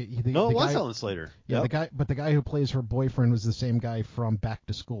it was Helen Slater. Yeah, yep. the guy who plays her boyfriend was the same guy from Back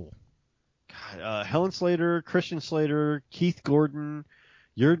to School. God, Helen Slater, Christian Slater, Keith Gordon.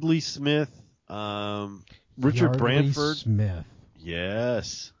 Yardley Smith, Richard Branford. Smith.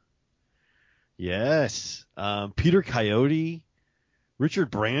 Yes. Peter Coyote.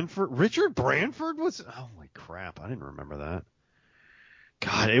 Richard Branford. Richard Branford was. Oh my crap! I didn't remember that.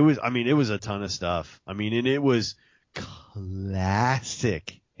 God, it was a ton of stuff. I mean, and it was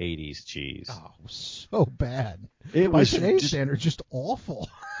classic 80s cheese. Oh, so bad. It By was today's standards, just awful.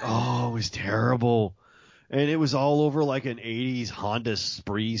 Oh, it was terrible. And it was all over like an 80s Honda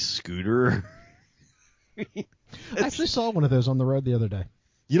Spree scooter. I actually saw one of those on the road the other day.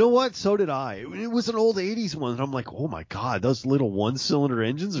 You know what? So did I. It was an old 80s one. And I'm like, oh, my God, those little one-cylinder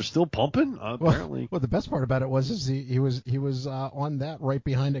engines are still pumping? Apparently. Well, the best part about it was he was on that right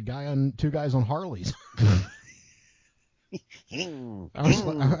behind two guys on Harleys. I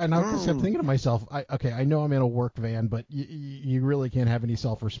kept thinking to myself, I know I'm in a work van, but you really can't have any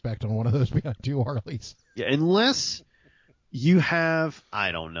self-respect on one of those behind two Harleys. Yeah, unless you have,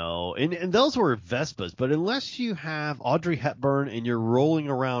 I don't know, and those were Vespas, but unless you have Audrey Hepburn and you're rolling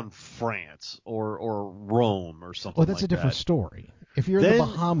around France or Rome or something like that. Well, that's a different story. If you're in the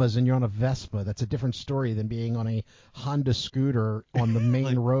Bahamas and you're on a Vespa, that's a different story than being on a Honda scooter on the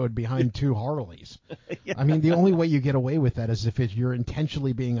main road behind two Harleys. Yeah. I mean, the only way you get away with that is if you're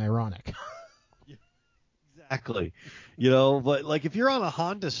intentionally being ironic. Exactly. But like if you're on a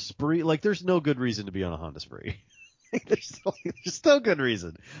Honda Spree, like there's no good reason to be on a Honda Spree. There's no good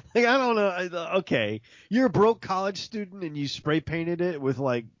reason. Like, I don't know. Okay, you're a broke college student and you spray painted it with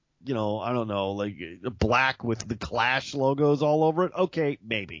like, I don't know, like black with the Clash logos all over it. Okay,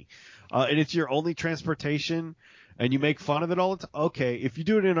 maybe. And it's your only transportation and you make fun of it all the time. Okay, if you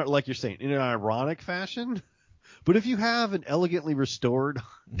do it in, like you're saying, in an ironic fashion. But if you have an elegantly restored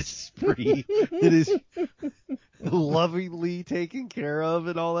Spree that is lovingly taken care of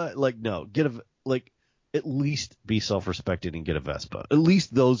and all that, like, no, at least be self-respected and get a Vespa. At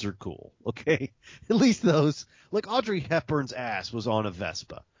least those are cool, okay? At least those. Like Audrey Hepburn's ass was on a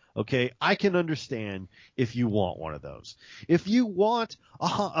Vespa, okay? I can understand if you want one of those. If you want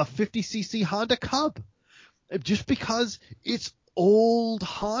a 50cc Honda Cub, just because it's old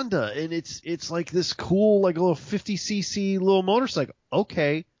Honda and it's like this cool, like a little 50cc little motorcycle,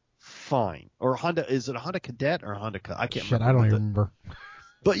 okay, fine. Or Honda, is it a Honda Cadet or a Honda Cub? I can't remember. I don't even remember.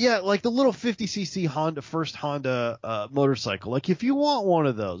 But yeah, like the little 50cc first Honda motorcycle. Like if you want one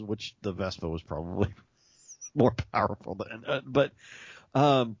of those, which the Vespa was probably more powerful than,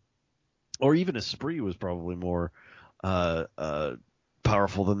 or even a Spree was probably more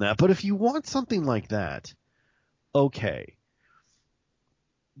powerful than that. But if you want something like that, okay.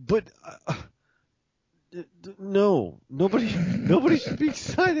 But no, nobody should be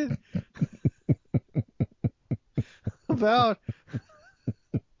excited about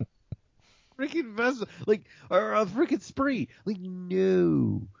freaking Vespa, like, or a freaking Spree. Like,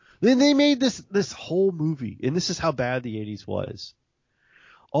 no. Then they made this whole movie, and this is how bad the 80s was.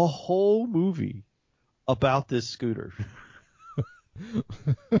 A whole movie about this scooter.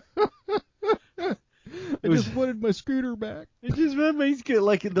 I just wanted my scooter back. It just made me scooter.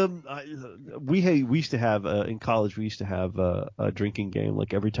 Like we used to have in college. We used to have a drinking game.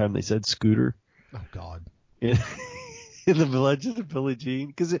 Like every time they said scooter. Oh God. In the Legend of Billie Jean,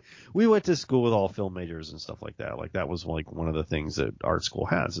 because we went to school with all film majors and stuff like that. Like that was like one of the things that art school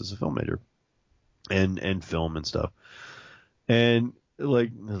has as a film major, and film and stuff. And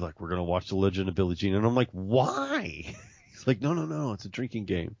like they're like, we're gonna watch the Legend of Billie Jean, and I'm like, why? He's like, no, it's a drinking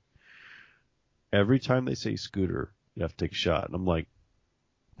game. Every time they say scooter, you have to take a shot, and I'm like,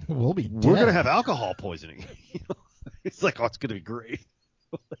 we're gonna have alcohol poisoning. It's like, oh, it's gonna be great.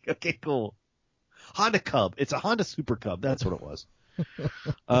 Like, okay, cool. Honda Cub. It's a Honda Super Cub. That's what it was.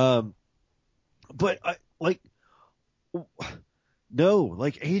 But no,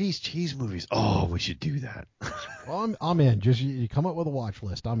 like 80s cheese movies. Oh, we should do that. Well, I'm in. Just you come up with a watch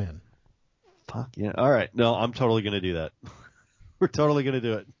list. I'm in. Fuck yeah. All right. No, I'm totally going to do that. We're totally going to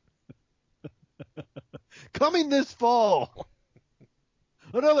do it. Coming this fall.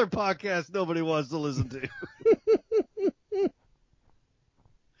 Another podcast nobody wants to listen to.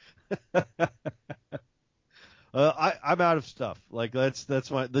 I'm out of stuff. Like that's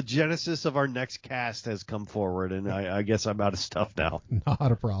the genesis of our next cast has come forward, and I guess I'm out of stuff now.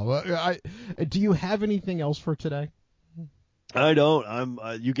 Not a problem. Do you have anything else for today? I don't.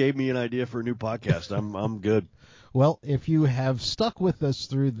 You gave me an idea for a new podcast. I'm good. Well, if you have stuck with us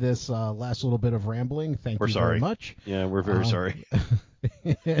through this last little bit of rambling, thank you very much. Yeah, we're very sorry.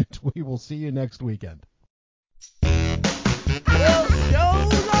 And we will see you next weekend.